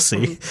don't know. We'll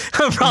see.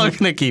 I'm probably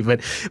going to keep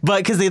it. But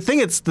because the thing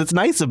that's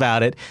nice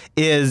about it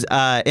is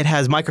it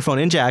has microphone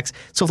in jacks.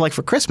 So if, like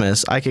for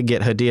Christmas, I could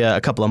get Hadia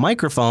a couple of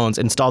microphones,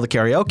 install the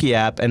karaoke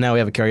app, and now we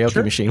have a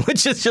karaoke machine,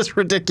 which is just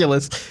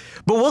ridiculous.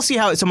 But we'll see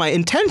how, so my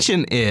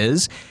intention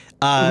is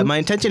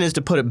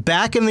to put it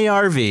back in the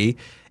RV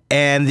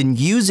and then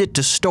use it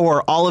to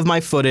store all of my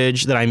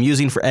footage that I'm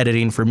using for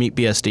editing for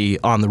MeetBSD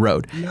on the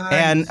road. Nice.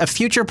 And a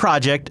future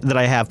project that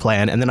I have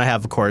planned, and then I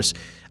have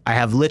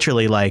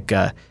literally like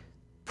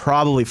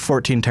probably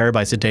 14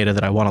 terabytes of data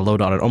that I want to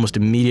load on it almost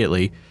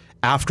immediately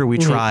after we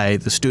try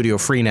the Studio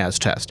FreeNAS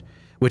test,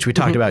 which we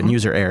talked about in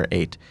User Error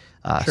 8.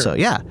 So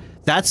yeah,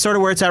 that's sort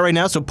of where it's at right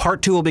now. So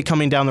part 2 will be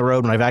coming down the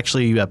road when I've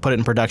actually put it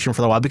in production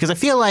for a while, because I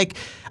feel like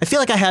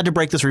I had to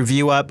break this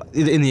review up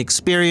in the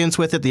experience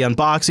with it, the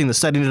unboxing, the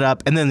setting it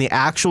up, and then the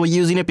actual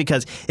using it,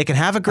 because it can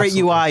have a great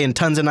UI and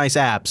tons of nice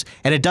apps,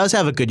 and it does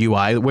have a good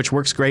UI, which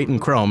works great in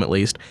Chrome at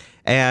least,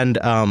 and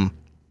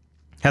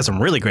has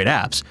some really great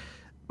apps.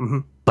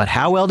 But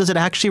how well does it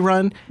actually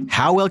run?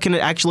 How well can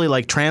it actually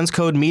like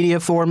transcode media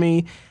for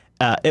me?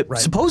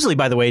 Supposedly,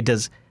 by the way,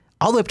 does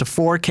all the way up to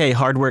 4K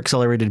hardware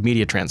accelerated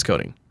media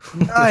transcoding.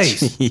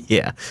 Nice.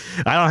 Yeah.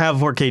 I don't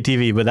have a 4K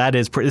TV, but that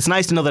is it's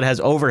nice to know that it has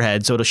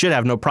overhead, so it should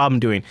have no problem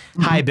doing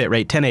high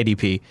bitrate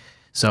 1080p.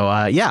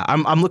 So yeah,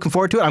 I'm looking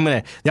forward to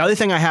it. The other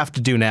thing I have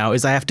to do now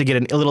is I have to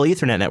get a little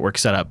Ethernet network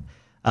set up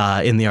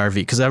in the RV,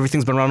 because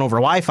everything's been run over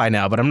Wi-Fi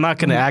now, but I'm not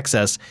going to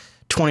access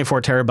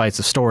 24 terabytes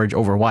of storage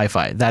over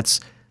Wi-Fi.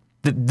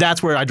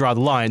 That's where I draw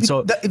the line.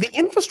 So the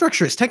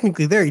infrastructure is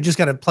technically there. You just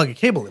got to plug a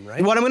cable in,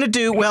 right? What I'm going to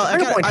do, well,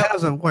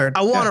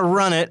 I want to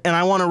run it, and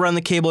I want to run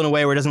the cable in a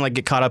way where it doesn't like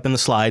get caught up in the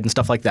slide and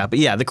stuff like that. But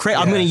yeah,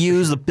 I'm going to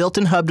use the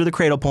built-in hub to the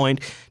cradle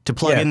point to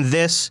plug in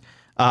this.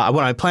 What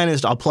my plan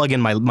is, I'll plug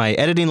in my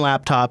editing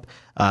laptop,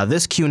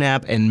 this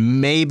QNAP,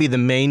 and maybe the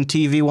main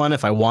TV one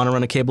if I want to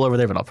run a cable over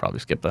there, but I'll probably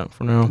skip that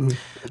for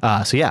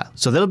now. So yeah,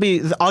 so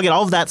I'll get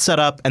all of that set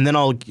up, and then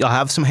I'll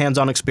have some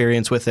hands-on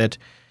experience with it.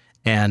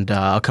 And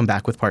I'll come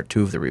back with part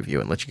 2 of the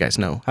review and let you guys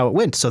know how it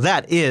went. So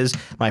that is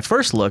my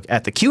first look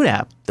at the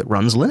QNAP that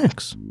runs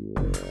Linux.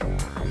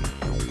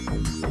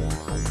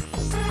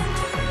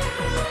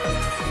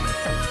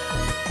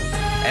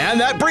 And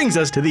that brings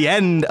us to the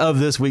end of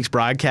this week's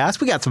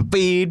broadcast. We got some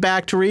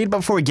feedback to read, but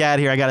before we get out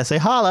of here, I got to say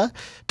holla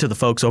to the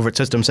folks over at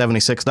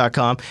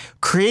System76.com,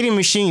 creating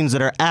machines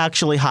that are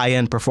actually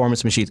high-end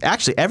performance machines.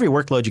 Actually, every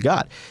workload you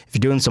got. If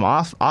you're doing some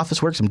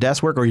office work, some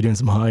desk work, or you're doing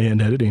some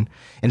high-end editing.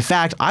 In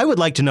fact, I would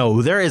like to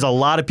know, there is a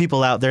lot of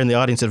people out there in the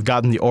audience that have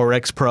gotten the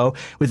Oryx Pro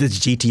with its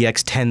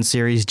GTX 10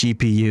 series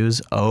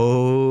GPUs.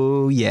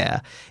 Oh,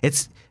 yeah.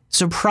 It's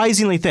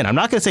surprisingly thin. I'm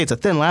not going to say it's a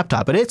thin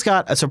laptop, but it's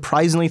got a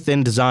surprisingly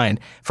thin design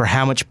for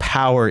how much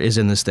power is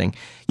in this thing.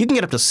 You can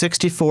get up to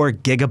 64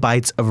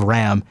 gigabytes of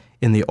RAM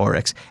in the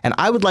Oryx. And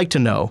I would like to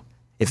know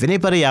if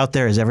anybody out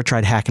there has ever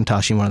tried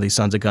Hackintoshing one of these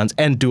sons of guns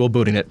and dual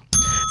booting it.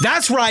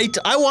 That's right.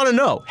 I want to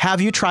know.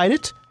 Have you tried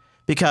it?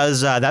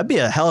 Because that'd be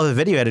a hell of a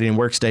video editing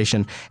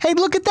workstation. Hey,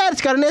 look at that.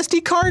 It's got an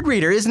SD card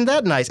reader. Isn't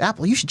that nice?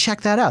 Apple, you should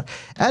check that out.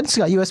 And it's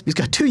got USB. It's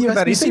got 2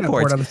 USB-C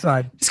ports. On the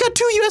side. It's got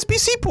 2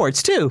 USB-C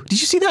ports, too. Did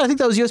you see that? I think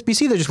that was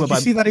USB-C that just went by.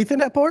 Did you see that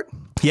Ethernet port?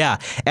 Yeah,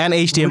 and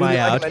HDMI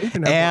out.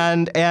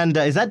 And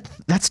is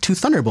that's 2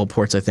 Thunderbolt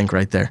ports, I think,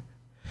 right there.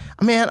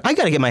 Man, I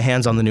got to get my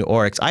hands on the new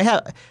Oryx.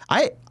 I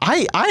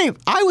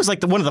was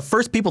like one of the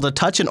first people to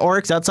touch an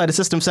Oryx outside of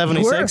System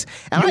 76,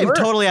 and I am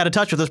totally out of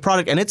touch with this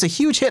product, and it's a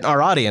huge hit in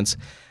our audience.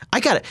 I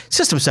got it.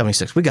 System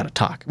 76, we got to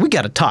talk. We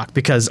got to talk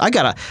because I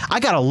got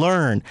to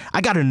learn. I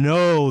got to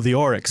know the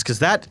Oryx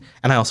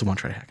and I also want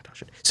to try to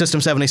Hackintosh it.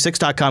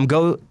 System76.com.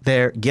 Go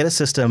there, get a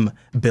system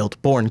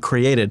built, born,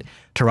 created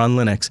to run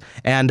Linux.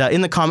 And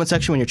in the comment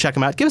section when you check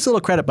them out, give us a little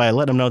credit by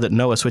letting them know that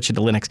Noah switched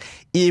to Linux.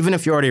 Even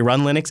if you already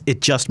run Linux,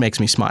 it just makes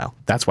me smile.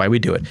 That's why we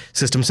do it.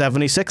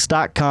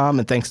 System76.com,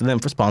 and thanks to them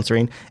for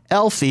sponsoring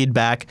L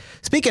Feedback.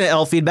 Speaking of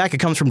L Feedback, it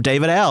comes from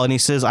David L, and he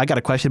says, I got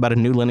a question about a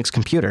new Linux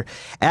computer.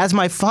 As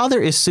my father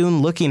is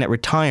soon looking at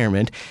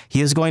retirement,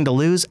 he is going to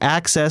lose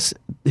access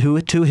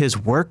to his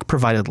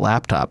work-provided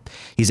laptop.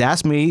 He's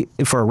asked me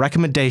for a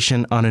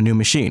recommendation on a new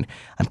machine.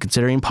 I'm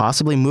considering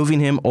possibly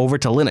moving him over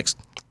to Linux.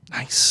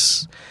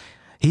 Nice.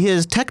 He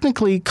is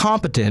technically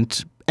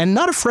competent and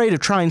not afraid of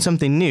trying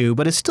something new,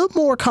 but is still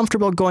more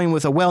comfortable going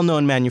with a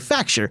well-known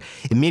manufacturer.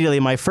 Immediately,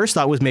 my first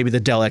thought was maybe the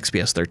Dell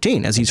XPS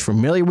 13, as he's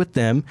familiar with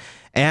them,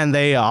 and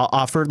they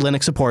offered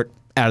Linux support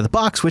out of the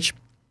box, which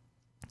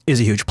is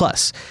a huge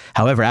plus.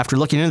 However, after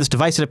looking into this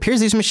device, it appears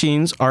these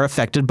machines are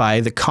affected by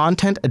the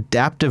Content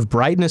Adaptive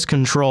Brightness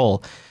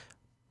Control.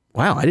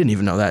 Wow, I didn't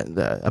even know that.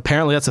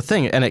 Apparently, that's a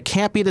thing, and it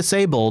can't be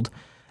disabled,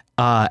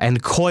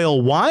 and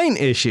coil whine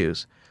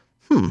issues.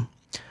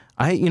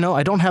 I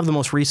don't have the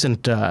most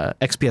recent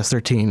XPS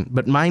 13,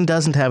 but mine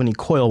doesn't have any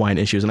coil whine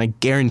issues, and I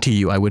guarantee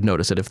you I would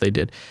notice it if they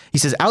did. He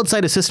says,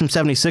 outside of System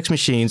 76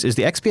 machines, is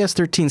the XPS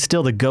 13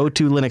 still the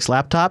go-to Linux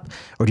laptop,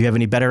 or do you have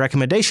any better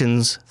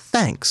recommendations?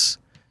 Thanks.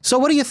 So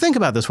what do you think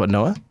about this one,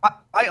 Noah?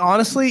 I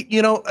honestly,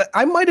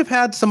 I might have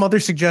had some other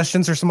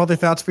suggestions or some other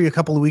thoughts for you a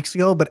couple of weeks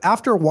ago, but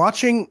after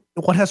watching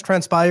what has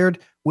transpired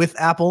with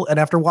Apple and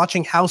after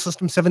watching how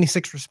System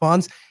 76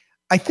 responds,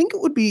 I think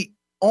it would be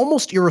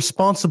almost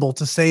irresponsible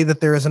to say that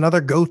there is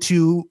another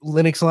go-to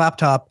Linux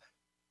laptop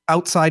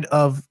outside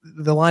of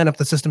the lineup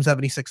that System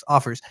 76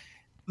 offers.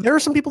 There are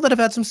some people that have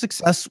had some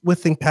success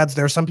with ThinkPads.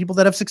 There are some people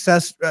that have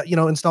success,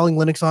 installing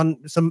Linux on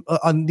some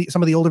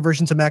of the older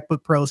versions of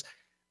MacBook Pros.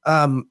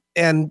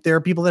 And there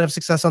are people that have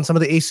success on some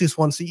of the Asus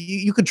ones. So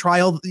you could try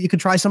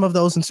some of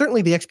those. And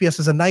certainly the XPS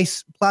is a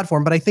nice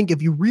platform. But I think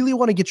if you really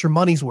want to get your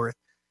money's worth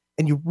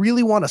and you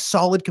really want a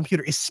solid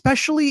computer,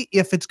 especially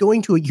if it's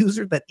going to a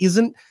user that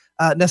isn't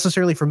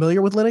necessarily familiar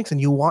with Linux,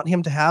 and you want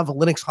him to have a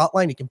Linux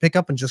hotline you can pick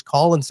up and just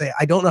call and say,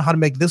 I don't know how to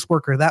make this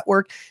work or that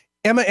work.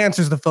 Emma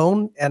answers the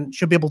phone and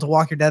she'll be able to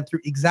walk your dad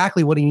through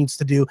exactly what he needs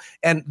to do.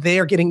 And they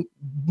are getting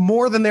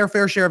more than their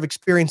fair share of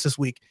experience this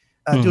week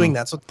doing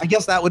that. So I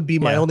guess that would be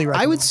my only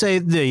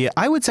recommendation.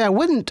 I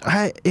wouldn't,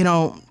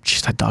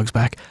 jeez, that dog's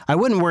back. I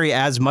wouldn't worry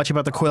as much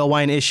about the coil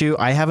whine issue.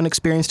 I haven't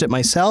experienced it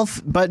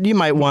myself, but you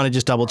might want to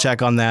just double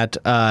check on that.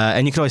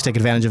 And you can always take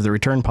advantage of the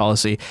return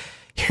policy.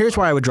 Here's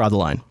where I would draw the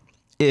line.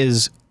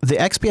 Is the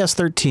XPS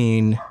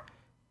 13,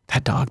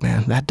 That dog,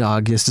 man. That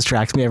dog just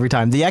distracts me every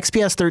time. The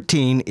XPS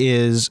 13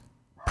 is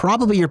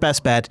probably your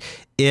best bet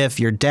if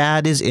your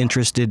dad is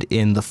interested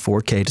in the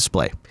 4K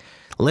display.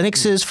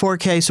 Linux's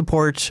 4K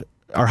support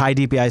or high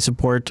DPI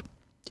support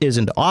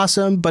isn't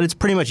awesome, but it's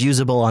pretty much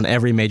usable on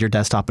every major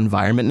desktop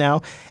environment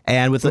now.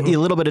 And with a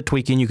little bit of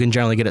tweaking, you can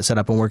generally get it set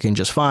up and working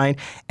just fine.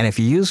 And if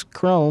you use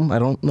Chrome, I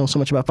don't know so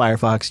much about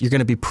Firefox, you're going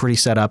to be pretty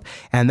set up.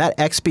 And that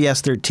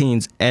XPS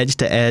 13's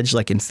edge-to-edge,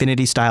 like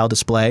Infinity-style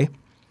display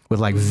with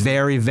like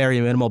very,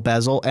 very minimal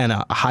bezel and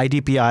a high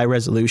DPI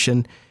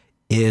resolution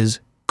is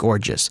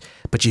gorgeous.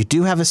 But you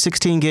do have a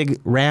 16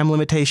 gig RAM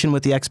limitation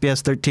with the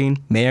XPS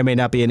 13. May or may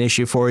not be an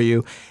issue for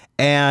you.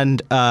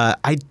 And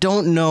I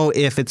don't know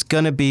if it's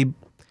going to be,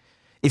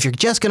 if you're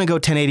just going to go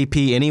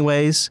 1080p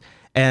anyways,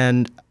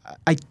 and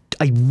I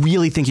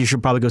really think you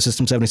should probably go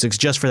System 76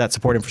 just for that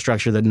support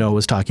infrastructure that Noah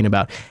was talking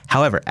about.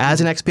 However,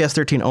 as an XPS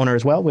 13 owner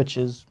as well, which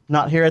is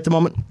not here at the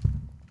moment,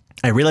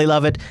 I really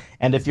love it.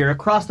 And if you're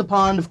across the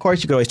pond, of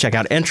course, you can always check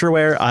out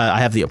Entryware. I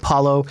have the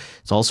Apollo.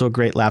 It's also a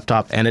great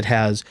laptop, and it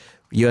has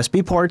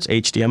USB ports,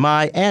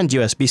 HDMI, and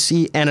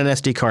USB-C, and an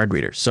SD card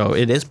reader. So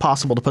it is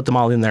possible to put them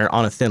all in there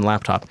on a thin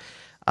laptop.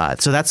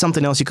 So that's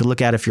something else you could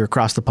look at if you're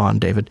across the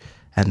pond, David.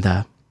 And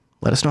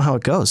let us know how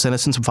it goes. Send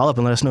us in some follow-up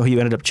and let us know who you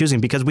ended up choosing,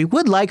 because we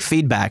would like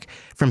feedback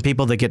from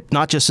people that get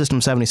not just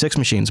System 76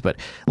 machines, but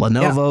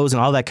Lenovo's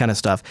and all that kind of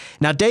stuff.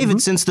 Now,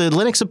 David, since the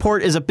Linux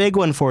support is a big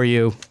one for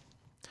you,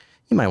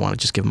 you might want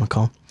to just give him a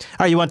call. All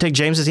right, you want to take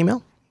James's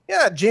email?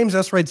 Yeah, James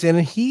S. writes in,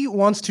 and he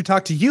wants to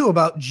talk to you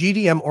about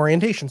GDM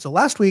orientation. So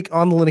last week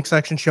on the Linux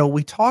Action Show,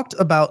 we talked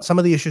about some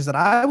of the issues that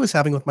I was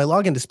having with my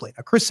login display.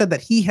 Now, Chris said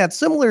that he had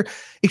similar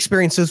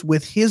experiences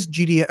with his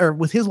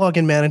with his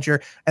login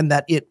manager, and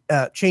that it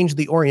changed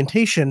the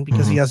orientation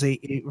because he has a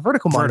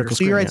vertical monitor.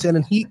 So he writes in,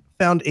 and he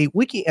found a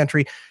wiki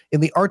entry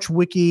in the Arch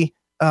Wiki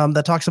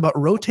that talks about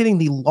rotating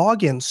the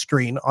login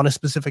screen on a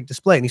specific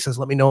display. And he says,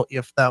 let me know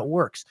if that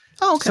works.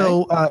 Oh, okay.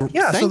 So,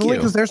 so the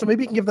link is there. So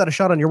maybe you can give that a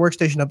shot on your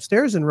workstation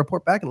upstairs and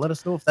report back and let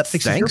us know if that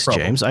fixes your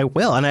problem. James. I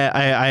will. And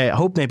I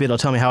hope maybe it'll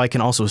tell me how I can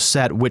also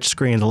set which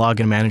screen the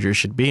login manager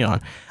should be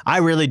on. I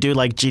really do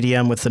like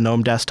GDM with the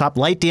GNOME desktop.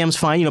 Light DM's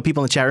fine. You know,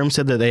 people in the chat room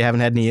said that they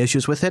haven't had any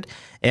issues with it.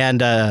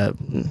 And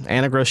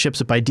Anagross ships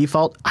it by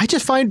default.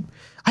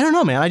 I don't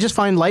know, man. I just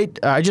find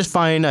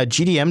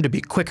GDM to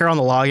be quicker on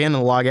the login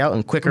and log out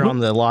and quicker on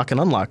the lock and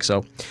unlock.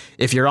 So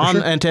if you're on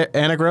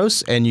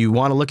Anagross and you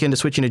want to look into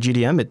switching to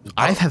GDM,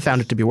 I have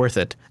found it to be worth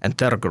it.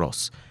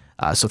 Anagross.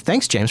 So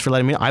thanks, James, for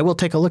letting me know. I will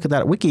take a look at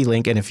that wiki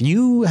link. And if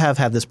you have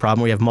had this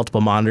problem where you have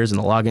multiple monitors and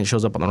the login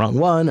shows up on the wrong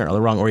one or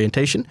the wrong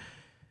orientation,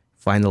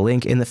 find the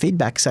link in the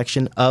feedback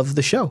section of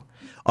the show.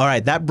 All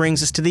right, that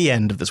brings us to the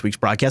end of this week's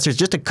broadcast. There's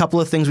just a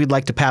couple of things we'd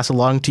like to pass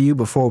along to you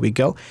before we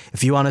go.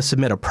 If you want to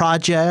submit a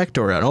project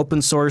or an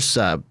open source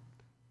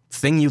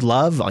thing you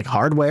love, like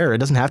hardware, it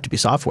doesn't have to be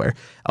software,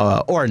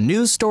 or a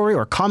news story,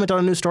 or comment on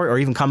a news story, or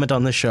even comment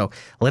on this show,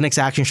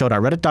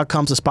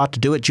 linuxactionshow.reddit.com is the spot to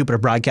do it.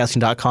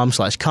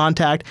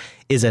 jupiterbroadcasting.com/contact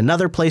is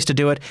another place to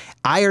do it.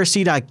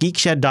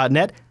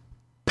 irc.geekshed.net,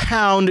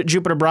 pound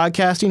Jupiter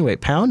Broadcasting.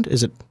 Wait, pound?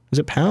 Is it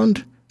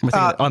pound?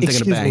 I'm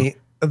thinking of bang. Me.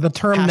 The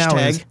term hashtag. Now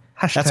is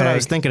hashtag. That's what I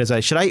was thinking.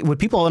 Would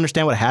people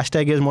understand what a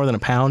hashtag is more than a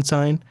pound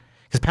sign?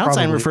 Because pound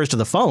sign refers to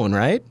the phone,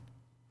 right?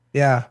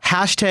 Yeah.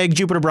 Hashtag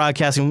Jupiter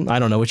Broadcasting. I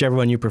don't know, whichever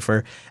one you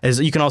prefer.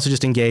 You can also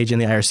just engage in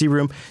the IRC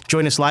room.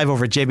 Join us live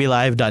over at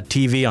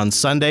jblive.tv on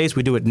Sundays.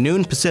 We do it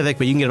noon Pacific,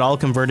 but you can get it all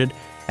converted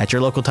at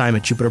your local time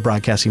at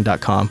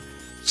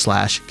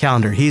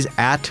jupiterbroadcasting.com/calendar. He's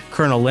at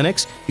Kernel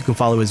Linux. You can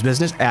follow his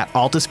business at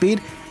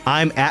Altispeed.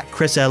 I'm at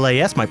Chris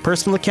LAS, my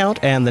personal account,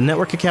 and the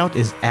network account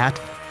is at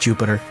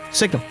Jupiter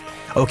Signal.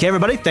 Okay,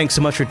 everybody, thanks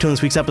so much for tuning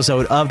this week's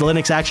episode of the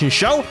Linux Action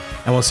Show,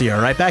 and we'll see you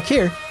right back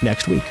here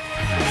next week.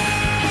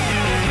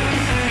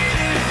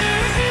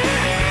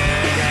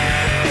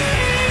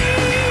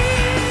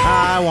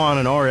 I want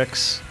an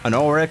Oryx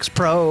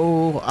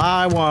Pro.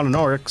 I want an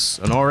Oryx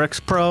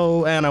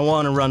Pro, and I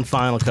want to run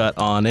Final Cut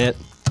on it.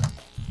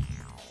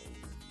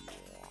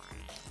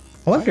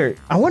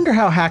 I wonder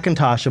how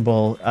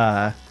Hackintoshable.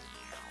 I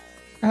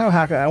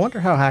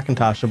wonder how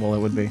Hackintoshable it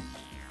would be.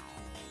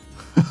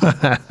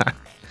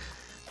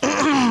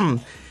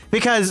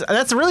 Because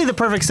that's really the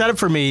perfect setup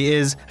for me.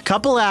 Is a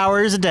couple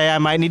hours a day. I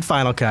might need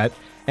Final Cut,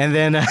 and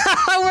then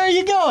where are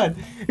you going?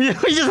 You're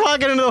just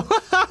walking into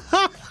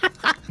the.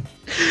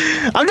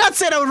 I'm not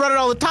saying I would run it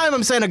all the time.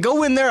 I'm saying I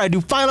go in there, I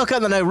do Final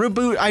Cut, and then I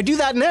reboot. I do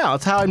that now.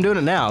 That's how I'm doing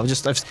it now.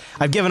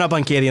 I've given up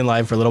on Kadian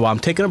Live for a little while. I'm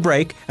taking a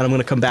break, and I'm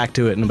going to come back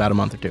to it in about a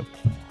month or two,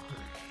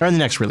 or in the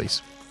next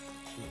release.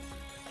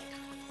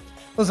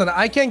 Listen,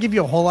 I can't give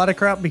you a whole lot of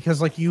crap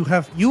because, like, you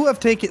have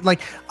taken,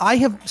 like, I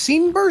have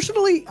seen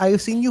personally, I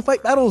have seen you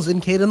fight battles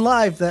in Kadian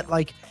Live that,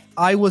 like,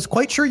 I was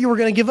quite sure you were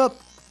going to give up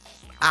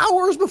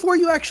hours before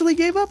you actually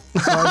gave up.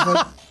 So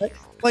I was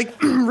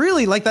like,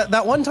 really, like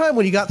that one time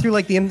when you got through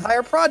like the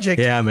entire project,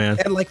 yeah, man,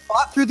 and like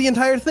fought through the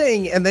entire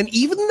thing, and then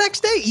even the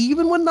next day,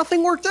 even when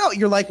nothing worked out,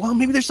 you're like, well,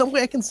 maybe there's some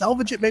way I can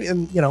salvage it, maybe,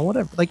 and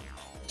whatever. Like,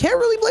 can't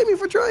really blame you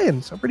for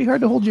trying. So pretty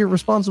hard to hold you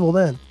responsible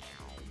then.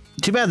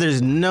 Too bad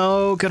there's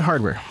no good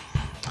hardware.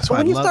 So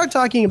when you start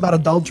talking about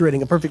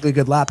adulterating a perfectly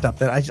good laptop,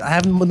 then I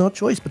have no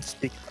choice but to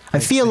speak. I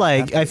feel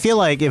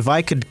like if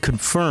I could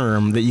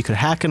confirm that you could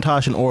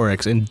Hackintosh an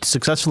Oryx and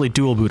successfully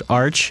dual boot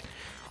Arch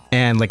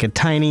and like a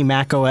tiny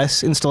Mac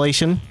OS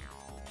installation,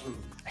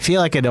 I feel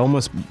like it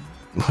almost,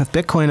 with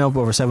Bitcoin up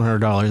over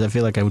 $700, I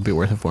feel like it would be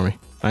worth it for me.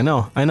 I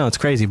know, it's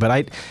crazy,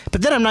 but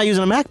then I'm not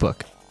using a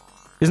MacBook.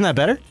 Isn't that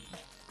better?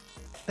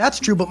 That's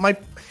true, but my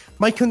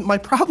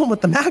problem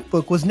with the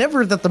MacBook was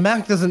never that the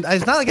Mac doesn't.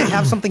 It's not like I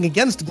have something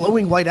against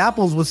glowing white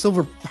apples with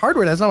silver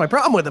hardware. That's not my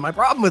problem with it. My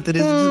problem with it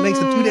is it just makes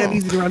it too damn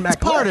easy to run Mac.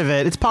 It's part of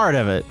it. It's part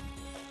of it.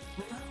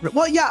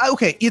 Well, yeah,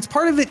 okay. It's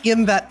part of it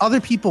in that other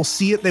people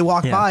see it, they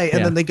walk by,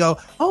 and then they go,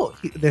 "Oh,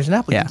 there's an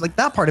Apple." Yeah. Like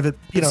that part of it,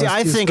 you know. See,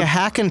 I think a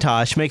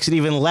Hackintosh makes it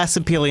even less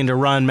appealing to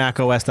run Mac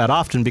OS that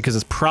often because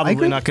it's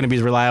probably not going to be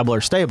as reliable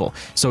or stable.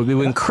 So it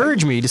would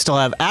encourage me to still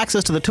have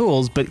access to the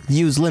tools, but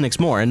use Linux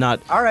more and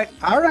not. All right.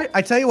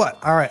 I tell you what.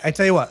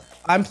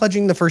 I'm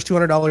pledging the first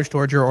 $200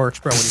 towards your Oryx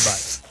Pro when you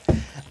buy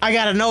it. I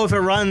gotta know if it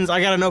runs. I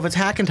gotta know if it's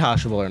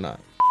Hackintoshable or not.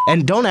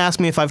 And don't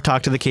ask me if I've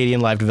talked to the Katie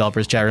and Live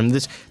developers chat room.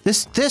 This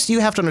you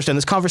have to understand.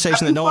 This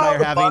conversation that no one and I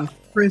are having.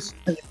 Chris,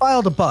 they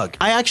filed a bug.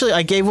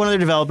 I gave one of the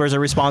developers a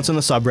response in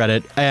the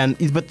subreddit,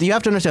 but you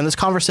have to understand this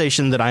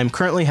conversation that I'm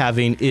currently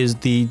having is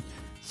the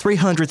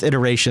 300th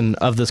iteration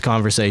of this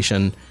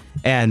conversation,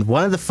 and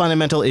one of the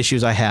fundamental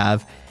issues I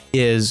have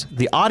is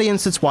the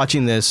audience that's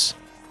watching this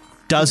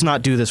does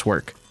not do this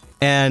work.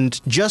 And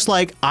just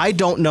like I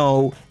don't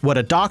know what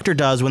a doctor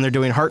does when they're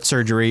doing heart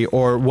surgery,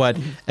 or what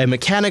a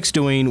mechanic's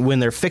doing when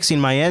they're fixing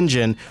my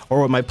engine,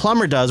 or what my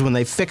plumber does when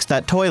they fix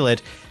that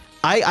toilet,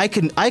 I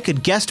could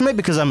guesstimate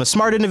because I'm a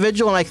smart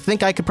individual and I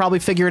think I could probably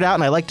figure it out,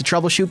 and I like to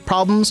troubleshoot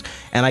problems,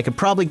 and I could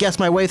probably guess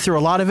my way through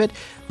a lot of it.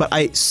 But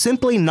I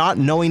simply not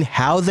knowing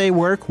how they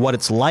work, what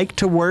it's like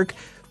to work,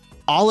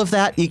 all of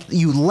that,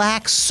 you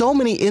lack so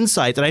many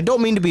insights, and I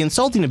don't mean to be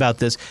insulting about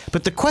this,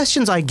 but the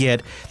questions I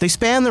get, they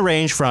span the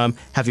range from,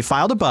 have you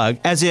filed a bug,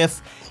 as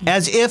if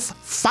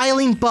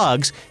filing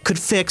bugs could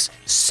fix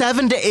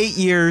 7 to 8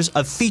 years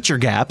of feature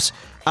gaps.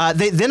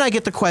 Then I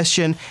get the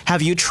question,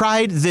 have you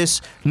tried this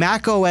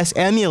Mac OS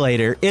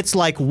emulator? It's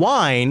like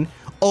wine,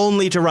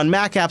 only to run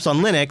Mac apps on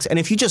Linux, and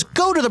if you just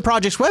go to the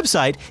project's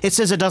website, it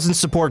says it doesn't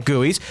support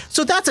GUIs,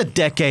 so that's a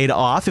decade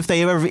off if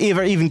they ever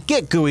even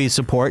get GUI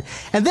support.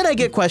 And then I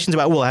get questions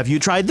about, well, have you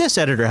tried this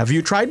editor? Have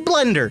you tried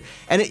Blender?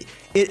 And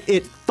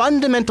it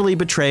fundamentally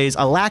betrays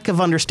a lack of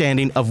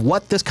understanding of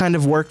what this kind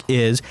of work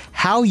is,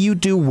 how you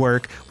do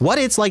work, what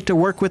it's like to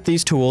work with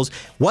these tools,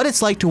 what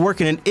it's like to work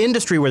in an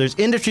industry where there's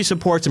industry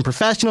supports and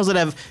professionals that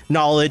have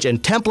knowledge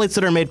and templates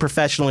that are made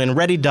professionally and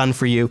ready done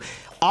for you.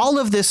 All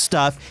of this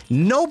stuff,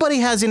 nobody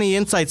has any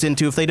insights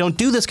into if they don't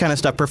do this kind of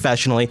stuff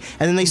professionally,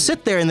 and then they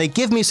sit there and they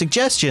give me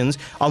suggestions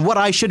on what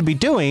I should be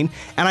doing,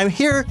 and I'm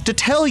here to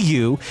tell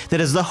you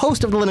that as the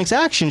host of the Linux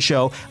Action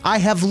Show, I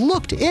have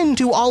looked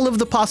into all of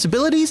the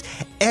possibilities,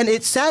 and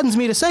it saddens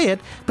me to say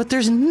it, but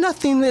there's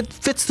nothing that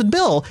fits the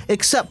bill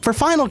except for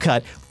Final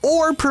Cut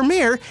or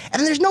Premiere,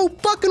 and there's no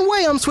fucking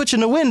way I'm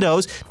switching to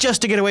Windows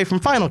just to get away from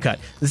Final Cut.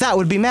 That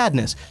would be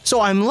madness.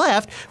 So I'm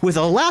left with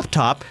a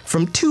laptop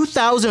from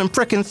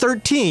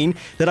 2013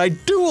 that I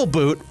dual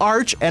boot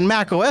Arch and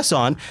Mac OS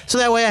on, so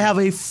that way I have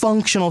a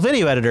functional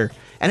video editor,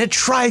 and it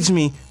drives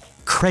me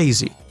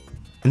crazy.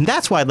 And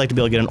that's why I'd like to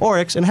be able to get an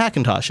Oryx and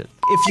Hackintosh it.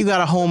 If you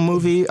got a home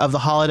movie of the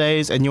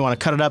holidays and you want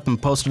to cut it up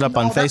and post it up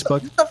on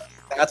Facebook.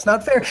 That's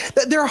not fair.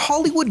 There are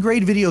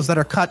Hollywood-grade videos that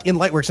are cut in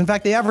Lightworks. In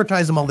fact, they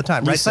advertise them all the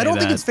time, right? So I don't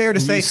think it's fair to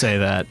say. You say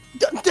that.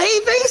 They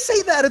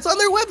say that. It's on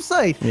their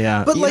website.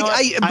 Yeah. But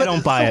I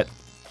don't buy it.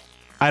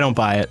 I don't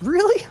buy it.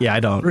 Really? Yeah, I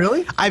don't.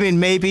 Really? I mean,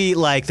 maybe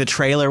like the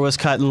trailer was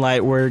cut in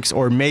Lightworks,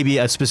 or maybe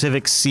a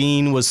specific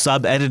scene was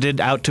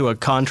sub-edited out to a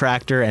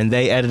contractor and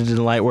they edited in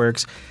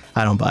Lightworks.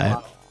 I don't buy it.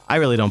 I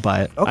really don't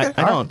buy it. Okay.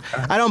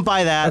 I don't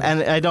buy that,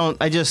 and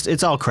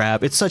it's all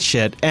crap. It's such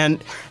shit.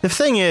 And the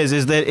thing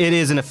is that it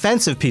is an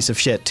offensive piece of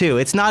shit too.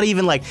 It's not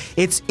even like,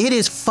 it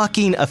is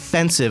fucking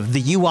offensive.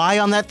 The UI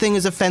on that thing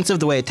is offensive.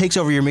 The way it takes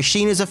over your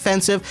machine is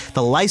offensive.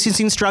 The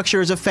licensing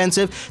structure is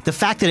offensive. The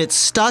fact that it's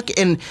stuck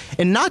in,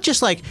 and not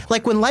just like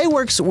when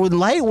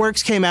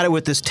Lightworks came at it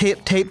with this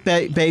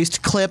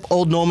tape-based clip,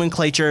 old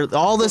nomenclature,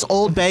 all this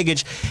old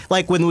baggage,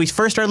 like when we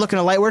first started looking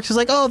at Lightworks, it's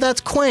like, oh,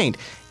 that's quaint.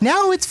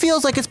 Now it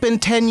feels like it's been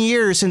 10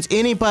 years since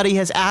anybody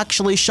has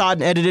actually shot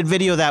and edited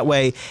video that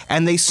way,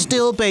 and they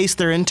still base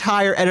their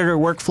entire editor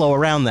workflow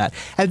around that.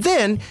 And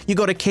then you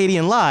go to Katie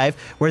and Live,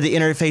 where the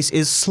interface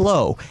is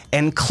slow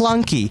and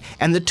clunky,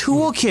 and the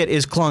toolkit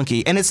is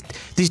clunky, and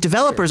these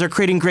developers are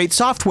creating great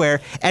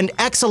software, and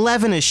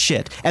X11 is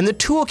shit, and the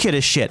toolkit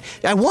is shit.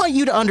 I want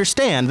you to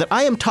understand that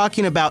I am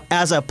talking about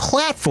as a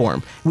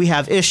platform, we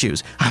have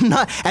issues. I'm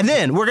not, and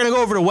then we're gonna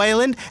go over to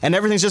Wayland, and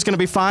everything's just gonna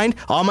be fine.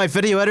 All my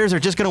video editors are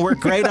just gonna work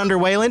great. right under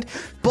Wayland?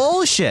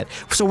 Bullshit.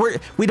 So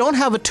we don't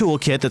have a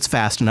toolkit that's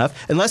fast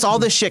enough unless all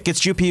this shit gets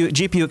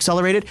GPU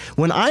accelerated.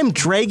 When I'm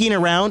dragging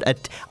around,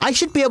 I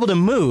should be able to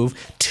move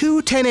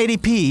two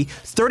 1080p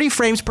 30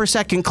 frames per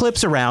second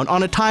clips around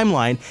on a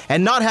timeline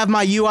and not have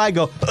my UI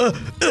go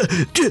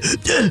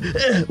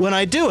when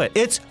I do it.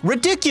 It's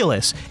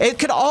ridiculous. It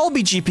could all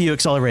be GPU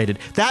accelerated.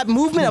 That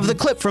movement of the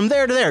clip from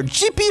there to there,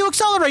 GPU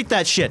accelerate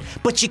that shit.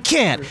 But you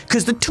can't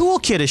because the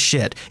toolkit is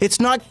shit. It's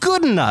not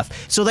good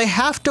enough. So they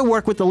have to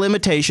work with the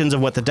limitations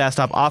of what the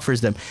desktop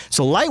offers them.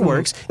 So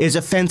Lightworks is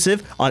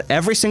offensive on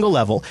every single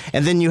level.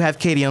 And then you have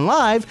Kdenlive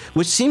Live,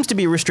 which seems to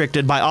be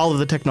restricted by all of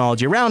the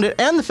technology around it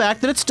and the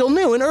fact that it's still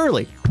new and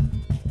early.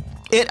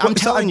 I'm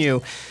telling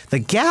you, the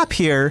gap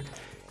here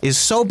is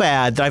so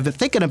bad that I've been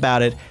thinking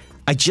about it.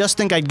 I just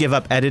think I'd give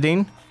up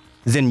editing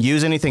than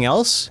use anything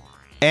else.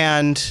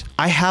 And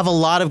I have a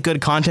lot of good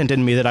content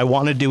in me that I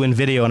want to do in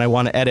video and I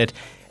want to edit,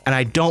 and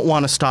I don't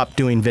want to stop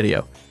doing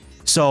video.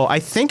 So I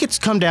think it's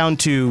come down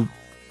to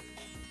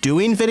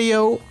doing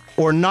video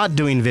or not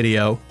doing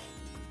video.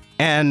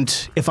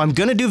 And if I'm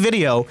going to do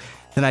video,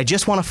 then I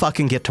just want to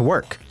fucking get to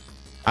work.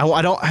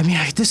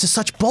 This is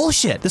such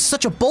bullshit. This is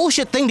such a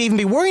bullshit thing to even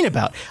be worrying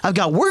about. I've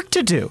got work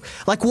to do.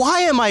 Like,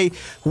 why am I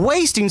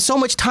wasting so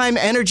much time,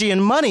 energy,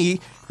 and money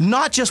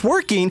not just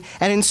working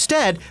and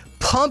instead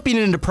pumping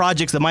it into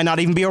projects that might not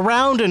even be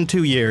around in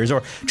 2 years,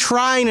 or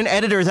trying an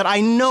editor that I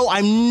know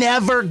I'm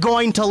never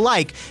going to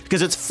like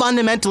because it's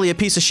fundamentally a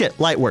piece of shit,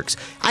 Lightworks.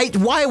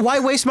 Why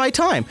waste my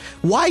time?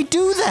 Why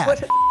do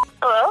that?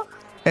 Hello?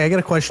 Hey, I got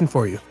a question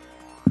for you.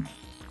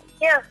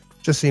 Yeah.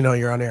 Just so you know,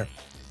 you're on air.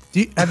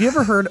 Have you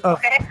ever heard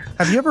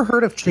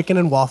of chicken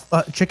and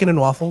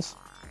waffles?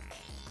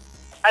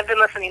 I've been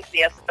listening to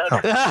the episode.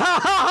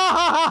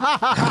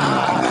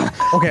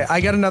 Oh. Okay,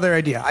 I got another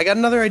idea. I have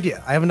another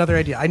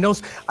idea. I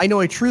know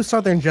a true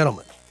Southern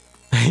gentleman.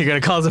 You're gonna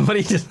call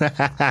somebody? All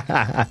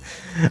right,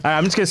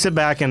 I'm just gonna sit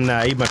back and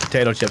eat my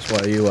potato chips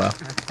while you. All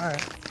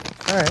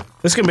right.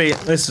 This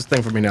is the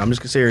thing for me now. I'm just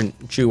gonna sit here and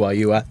chew while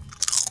you.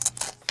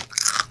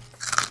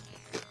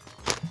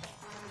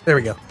 There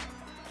we go.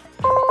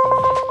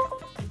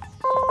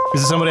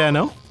 Is it somebody I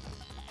know?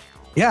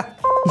 Yeah.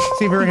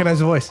 See if you recognize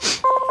the voice.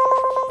 Is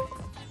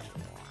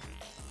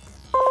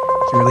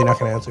he really not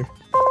gonna answer?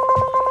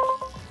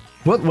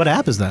 What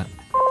app is that?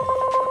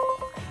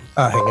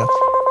 Hang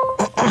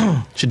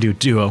up. Should do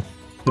duo.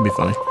 That'd be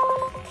funny.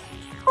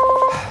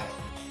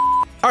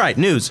 All right,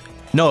 news.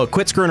 Noah,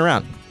 quit screwing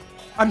around.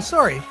 I'm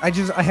sorry. I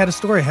had a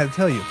story I had to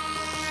tell you.